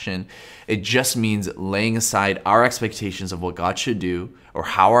action. It just means laying aside our expectations of what God should do or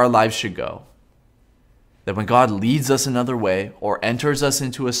how our lives should go. That when God leads us another way or enters us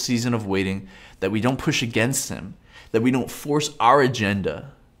into a season of waiting, that we don't push against him, that we don't force our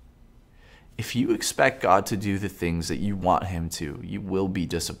agenda. If you expect God to do the things that you want him to, you will be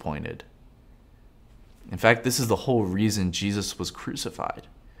disappointed. In fact, this is the whole reason Jesus was crucified.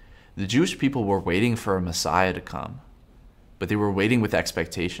 The Jewish people were waiting for a Messiah to come, but they were waiting with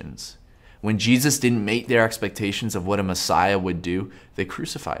expectations. When Jesus didn't meet their expectations of what a Messiah would do, they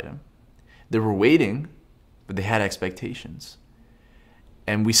crucified him. They were waiting, but they had expectations.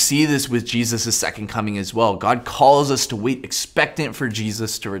 And we see this with Jesus' second coming as well. God calls us to wait expectant for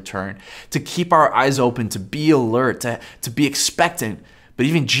Jesus to return, to keep our eyes open, to be alert, to be expectant. But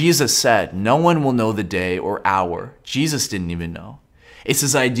even Jesus said, no one will know the day or hour. Jesus didn't even know. It's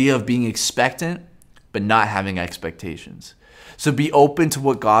this idea of being expectant, but not having expectations. So be open to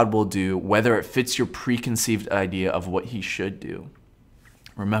what God will do, whether it fits your preconceived idea of what he should do.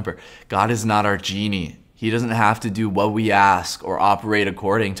 Remember, God is not our genie. He doesn't have to do what we ask or operate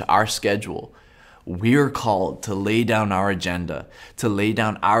according to our schedule. We're called to lay down our agenda, to lay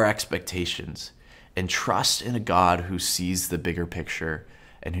down our expectations, and trust in a God who sees the bigger picture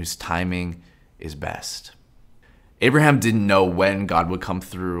and whose timing is best. Abraham didn't know when God would come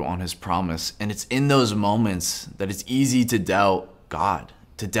through on his promise, and it's in those moments that it's easy to doubt God,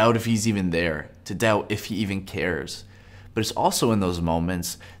 to doubt if he's even there, to doubt if he even cares. But it's also in those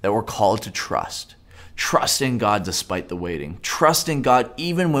moments that we're called to trust. Trust in God despite the waiting. Trust in God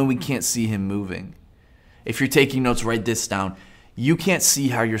even when we can't see him moving. If you're taking notes, write this down. You can't see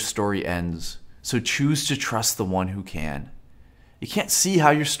how your story ends, so choose to trust the one who can. You can't see how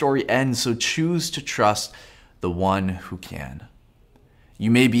your story ends, so choose to trust the one who can.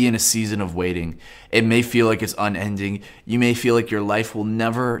 You may be in a season of waiting. It may feel like it's unending. You may feel like your life will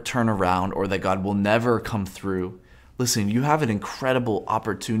never turn around or that God will never come through. Listen, you have an incredible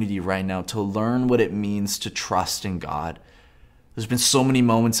opportunity right now to learn what it means to trust in God. There's been so many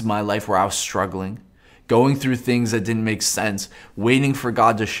moments in my life where I was struggling, going through things that didn't make sense, waiting for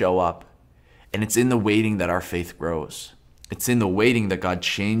God to show up. And it's in the waiting that our faith grows. It's in the waiting that God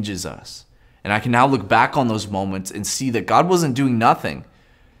changes us. And I can now look back on those moments and see that God wasn't doing nothing.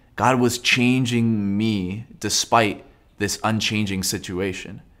 God was changing me despite this unchanging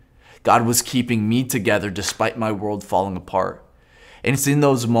situation. God was keeping me together despite my world falling apart. And it's in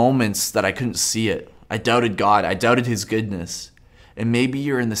those moments that I couldn't see it. I doubted God. I doubted his goodness. And maybe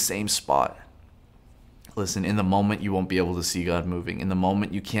you're in the same spot. Listen, in the moment you won't be able to see God moving. In the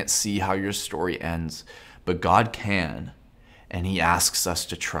moment you can't see how your story ends. But God can. And he asks us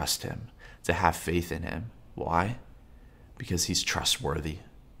to trust him, to have faith in him. Why? Because he's trustworthy.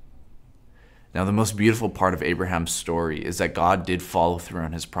 Now, the most beautiful part of Abraham's story is that God did follow through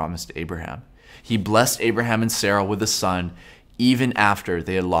on his promise to Abraham. He blessed Abraham and Sarah with a son even after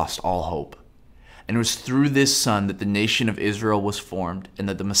they had lost all hope. And it was through this son that the nation of Israel was formed and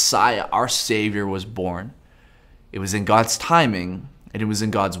that the Messiah, our Savior, was born. It was in God's timing and it was in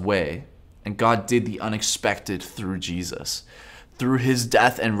God's way. And God did the unexpected through Jesus. Through his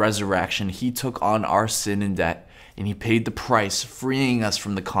death and resurrection, he took on our sin and debt, and he paid the price, freeing us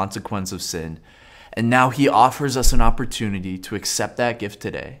from the consequence of sin. And now he offers us an opportunity to accept that gift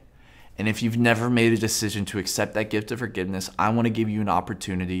today. And if you've never made a decision to accept that gift of forgiveness, I want to give you an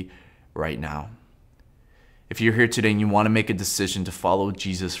opportunity right now. If you're here today and you want to make a decision to follow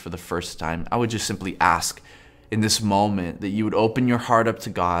Jesus for the first time, I would just simply ask in this moment that you would open your heart up to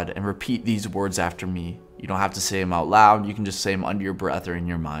God and repeat these words after me. You don't have to say them out loud. You can just say them under your breath or in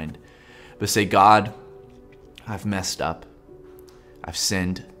your mind. But say, God, I've messed up. I've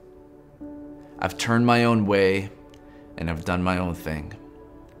sinned. I've turned my own way and I've done my own thing.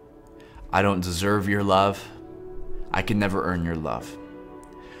 I don't deserve your love. I can never earn your love.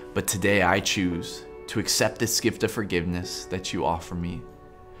 But today I choose to accept this gift of forgiveness that you offer me.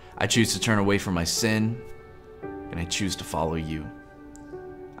 I choose to turn away from my sin, and I choose to follow you.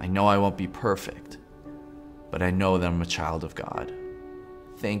 I know I won't be perfect, but I know that I'm a child of God.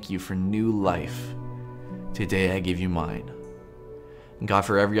 Thank you for new life. Today I give you mine. And God,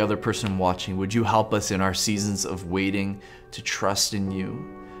 for every other person watching, would you help us in our seasons of waiting to trust in you,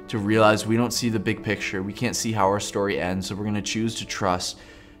 to realize we don't see the big picture. We can't see how our story ends, so we're going to choose to trust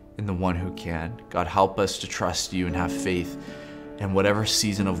in the one who can. God, help us to trust you and have faith in whatever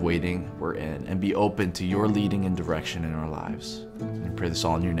season of waiting we're in, and be open to your leading and direction in our lives. And I pray this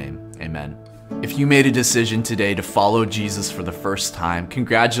all in your name. Amen. If you made a decision today to follow Jesus for the first time,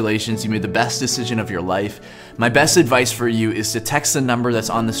 congratulations, you made the best decision of your life. My best advice for you is to text the number that's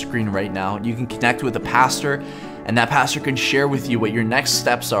on the screen right now. You can connect with a pastor, and that pastor can share with you what your next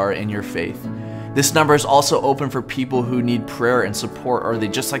steps are in your faith. This number is also open for people who need prayer and support, or they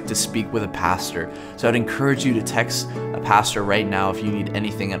just like to speak with a pastor. So I'd encourage you to text a pastor right now if you need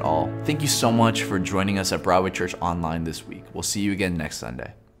anything at all. Thank you so much for joining us at Broadway Church Online this week. We'll see you again next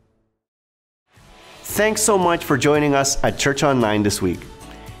Sunday. Thanks so much for joining us at Church Online this week.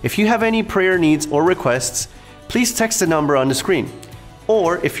 If you have any prayer needs or requests, please text the number on the screen.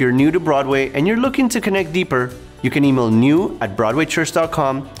 Or if you're new to Broadway and you're looking to connect deeper, you can email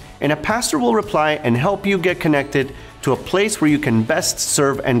new@broadwaychurch.com, and a pastor will reply and help you get connected to a place where you can best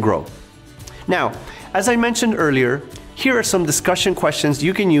serve and grow. Now, as I mentioned earlier, here are some discussion questions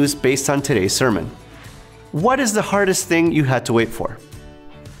you can use based on today's sermon. What is the hardest thing you had to wait for?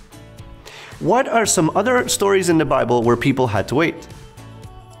 What are some other stories in the Bible where people had to wait?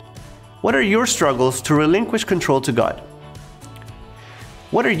 What are your struggles to relinquish control to God?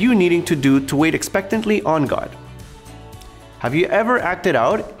 What are you needing to do to wait expectantly on God? Have you ever acted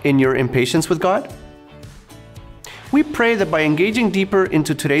out in your impatience with God? We pray that by engaging deeper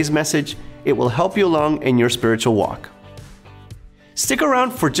into today's message, it will help you along in your spiritual walk. Stick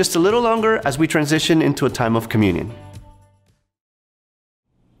around for just a little longer as we transition into a time of communion.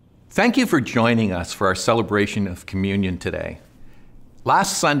 Thank you for joining us for our celebration of communion today.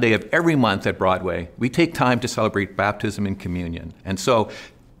 Last Sunday of every month at Broadway, we take time to celebrate baptism and communion. And so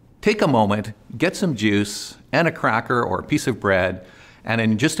take a moment, get some juice and a cracker or a piece of bread, and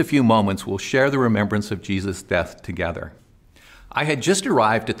in just a few moments, we'll share the remembrance of Jesus' death together. I had just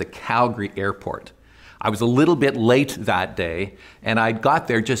arrived at the Calgary airport. I was a little bit late that day, and I got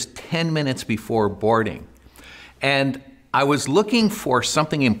there just 10 minutes before boarding. And I was looking for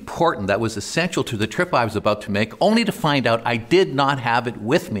something important that was essential to the trip I was about to make, only to find out I did not have it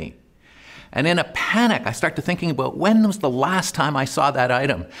with me. And in a panic, I started thinking about when was the last time I saw that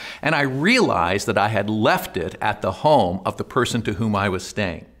item. And I realized that I had left it at the home of the person to whom I was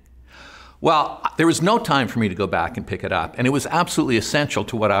staying. Well, there was no time for me to go back and pick it up, and it was absolutely essential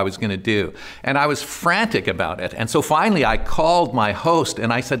to what I was going to do. And I was frantic about it. And so finally, I called my host,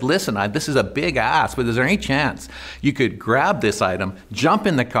 and I said, listen, this is a big ask, but is there any chance you could grab this item, jump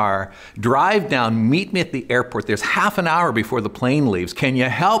in the car, drive down, meet me at the airport? There's half an hour before the plane leaves. Can you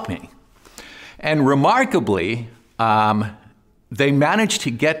help me? And remarkably, they managed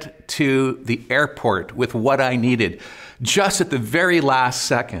to get to the airport with what I needed just at the very last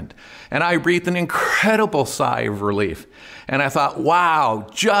second. And I breathed an incredible sigh of relief. And I thought, wow,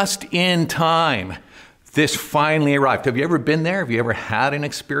 just in time, this finally arrived. Have you ever been there? Have you ever had an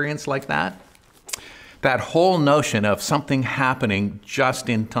experience like that? That whole notion of something happening just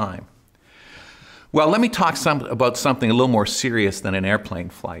in time. Well, let me talk about something a little more serious than an airplane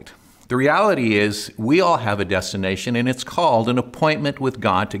flight. The reality is we all have a destination, and it's called an appointment with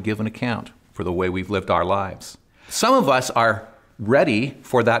God to give an account for the way we've lived our lives. Some of us are ready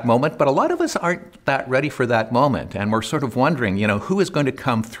for that moment, but a lot of us aren't that ready for that moment. And we're sort of wondering, who is going to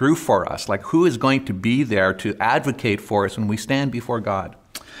come through for us? Like, who is going to be there to advocate for us when we stand before God?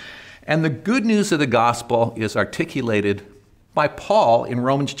 And the good news of the gospel is articulated by Paul in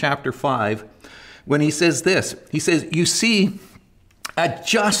Romans chapter 5 when he says this. He says, you see, at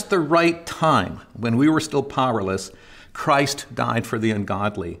just the right time, when we were still powerless, Christ died for the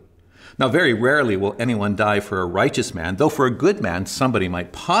ungodly. Now, very rarely will anyone die for a righteous man, though for a good man, somebody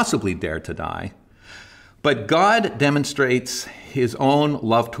might possibly dare to die. But God demonstrates his own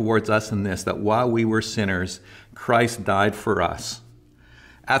love towards us in this, that while we were sinners, Christ died for us.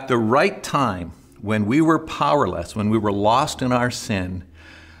 At the right time, when we were powerless, when we were lost in our sin,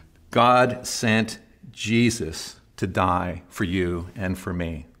 God sent Jesus to die for you and for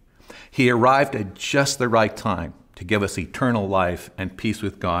me. He arrived at just the right time to give us eternal life and peace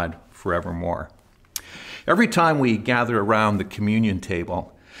with God forevermore. Every time we gather around the communion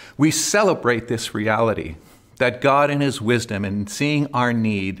table, we celebrate this reality that God in his wisdom and seeing our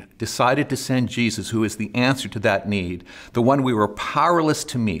need decided to send Jesus, who is the answer to that need, the one we were powerless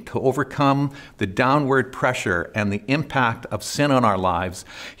to meet, to overcome the downward pressure and the impact of sin on our lives.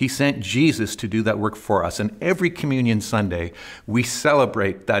 He sent Jesus to do that work for us. And every Communion Sunday, we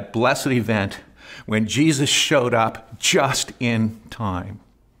celebrate that blessed event when Jesus showed up just in time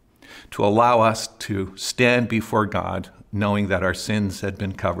to allow us to stand before God, knowing that our sins had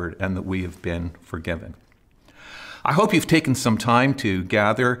been covered and that we have been forgiven. I hope you've taken some time to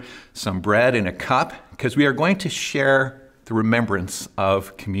gather some bread in a cup, because we are going to share the remembrance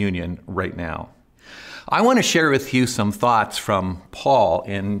of communion right now. I want to share with you some thoughts from Paul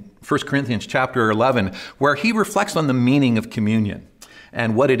in 1 Corinthians chapter 11, where he reflects on the meaning of communion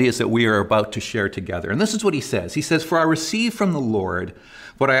and what it is that we are about to share together. And this is what he says. He says, "For I received from the Lord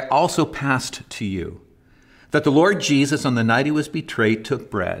what I also passed to you, that the Lord Jesus, on the night he was betrayed, took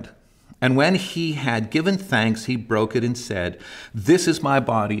bread. And when he had given thanks, he broke it and said, 'This is my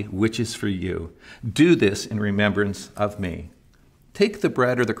body, which is for you. Do this in remembrance of me.' Take the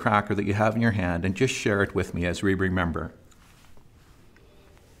bread or the cracker that you have in your hand and just share it with me as we remember."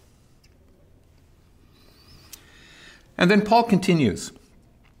 And then Paul continues.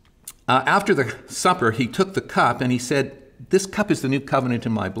 After the supper, he took the cup and he said, "This cup is the new covenant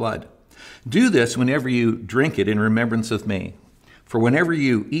in my blood. Do this whenever you drink it in remembrance of me. For whenever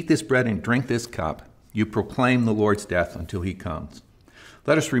you eat this bread and drink this cup, you proclaim the Lord's death until he comes."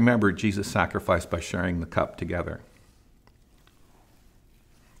 Let us remember Jesus' sacrifice by sharing the cup together.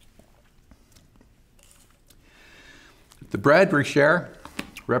 The bread we share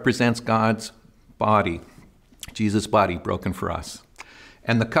represents God's body, Jesus' body broken for us.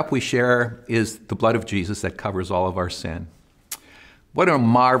 And the cup we share is the blood of Jesus that covers all of our sin. What a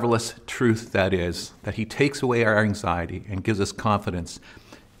marvelous truth that is, that he takes away our anxiety and gives us confidence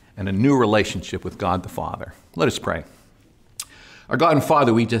and a new relationship with God the Father. Let us pray. Our God and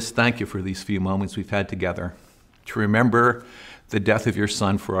Father, we just thank you for these few moments we've had together to remember the death of your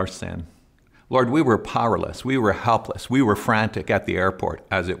Son for our sin. Lord, we were powerless, we were helpless, we were frantic at the airport,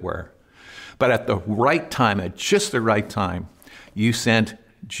 as it were. But at the right time, at just the right time, you sent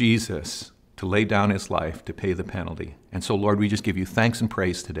Jesus to lay down his life to pay the penalty. And so, Lord, we just give you thanks and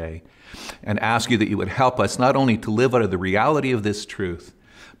praise today and ask you that you would help us not only to live out of the reality of this truth,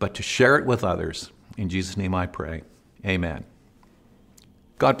 but to share it with others. In Jesus' name I pray. Amen.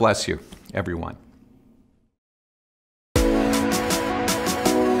 God bless you, everyone.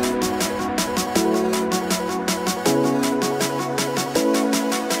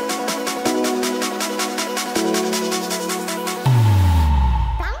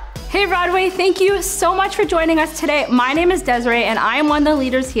 Hey Broadway, thank you so much for joining us today. My name is Desiree and I am one of the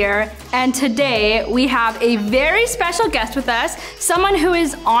leaders here. And today we have a very special guest with us, someone who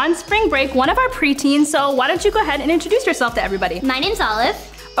is on spring break, one of our preteens. So why don't you go ahead and introduce yourself to everybody? My name's Olive.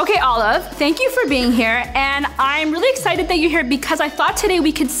 Okay, Olive, thank you for being here. And I'm really excited that you're here because I thought today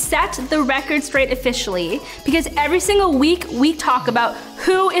we could set the record straight officially, because every single week we talk about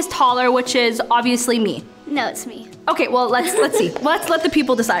who is taller, which is obviously me. No, it's me. Okay, well, let's see. Let's let the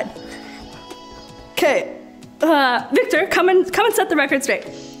people decide. Okay, Victor, come and set the record straight.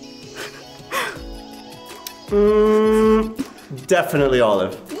 Definitely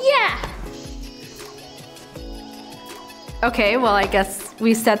Olive. Yeah. Okay, well, I guess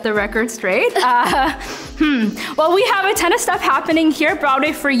we set the record straight. Well, we have a ton of stuff happening here at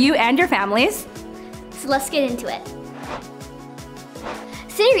Broadway for you and your families. So let's get into it.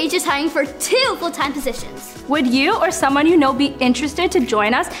 City Reach is hiring for 2 full-time positions. Would you or someone you know be interested to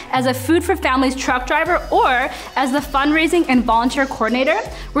join us as a Food for Families truck driver or as the fundraising and volunteer coordinator?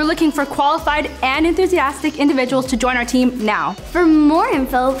 We're looking for qualified and enthusiastic individuals to join our team now. For more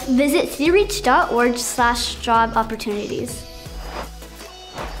info, visit cityreach.org/job opportunities.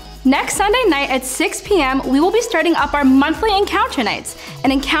 Next Sunday night at 6 p.m., we will be starting up our monthly Encounter Nights. An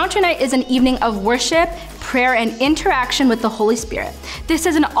Encounter Night is an evening of worship, prayer, and interaction with the Holy Spirit. This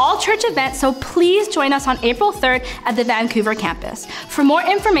is an all-church event, so please join us on April 3rd at the Vancouver campus. For more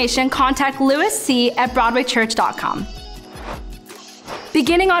information, contact Lewis C. at BroadwayChurch.com.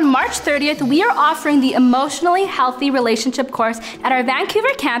 Beginning on March 30th, we are offering the Emotionally Healthy Relationship course at our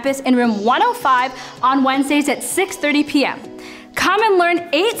Vancouver campus in room 105 on Wednesdays at 6:30 p.m. Come and learn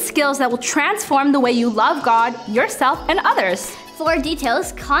 8 skills that will transform the way you love God, yourself, and others. For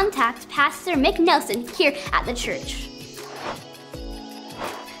details, contact Pastor Mick Nelson here at the church.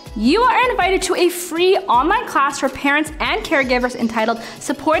 You are invited to a free online class for parents and caregivers entitled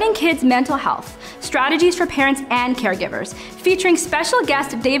Supporting Kids' Mental Health, Strategies for Parents and Caregivers, featuring special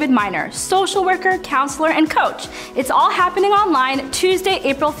guest David Miner, social worker, counselor, and coach. It's all happening online Tuesday,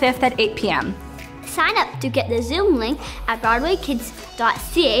 April 5th at 8 p.m. Sign up to get the Zoom link at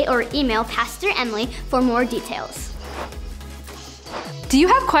broadwaykids.ca or email Pastor Emily for more details. Do you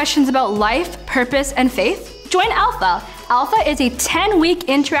have questions about life, purpose, and faith? Join Alpha. Alpha is a 10-week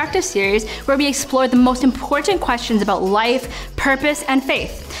interactive series where we explore the most important questions about life, purpose, and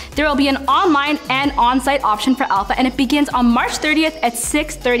faith. There will be an online and on-site option for Alpha, and it begins on March 30th at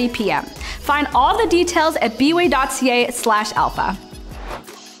 6:30 p.m. Find all the details at bway.ca/alpha.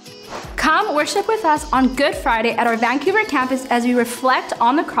 Come worship with us on Good Friday at our Vancouver campus as we reflect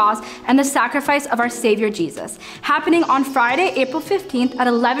on the cross and the sacrifice of our Savior Jesus, happening on Friday, April 15th at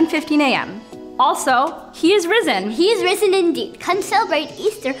 11:15 a.m. Also, He is risen. He is risen indeed. Come celebrate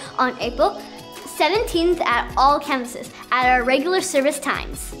Easter on April 17th at all campuses at our regular service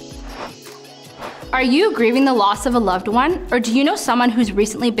times. Are you grieving the loss of a loved one, or do you know someone who's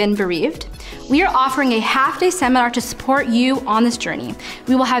recently been bereaved? We are offering a half-day seminar to support you on this journey.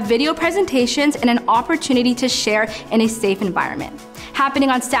 We will have video presentations and an opportunity to share in a safe environment. Happening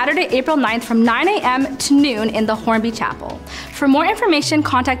on Saturday, April 9th from 9 a.m. to noon in the Hornby Chapel. For more information,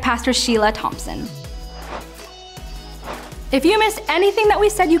 contact Pastor Sheila Thompson. If you missed anything that we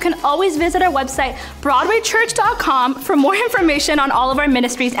said, you can always visit our website, broadwaychurch.com, for more information on all of our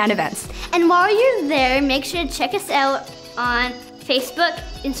ministries and events. And while you're there, make sure to check us out on Facebook,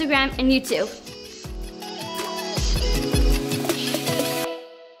 Instagram, and YouTube.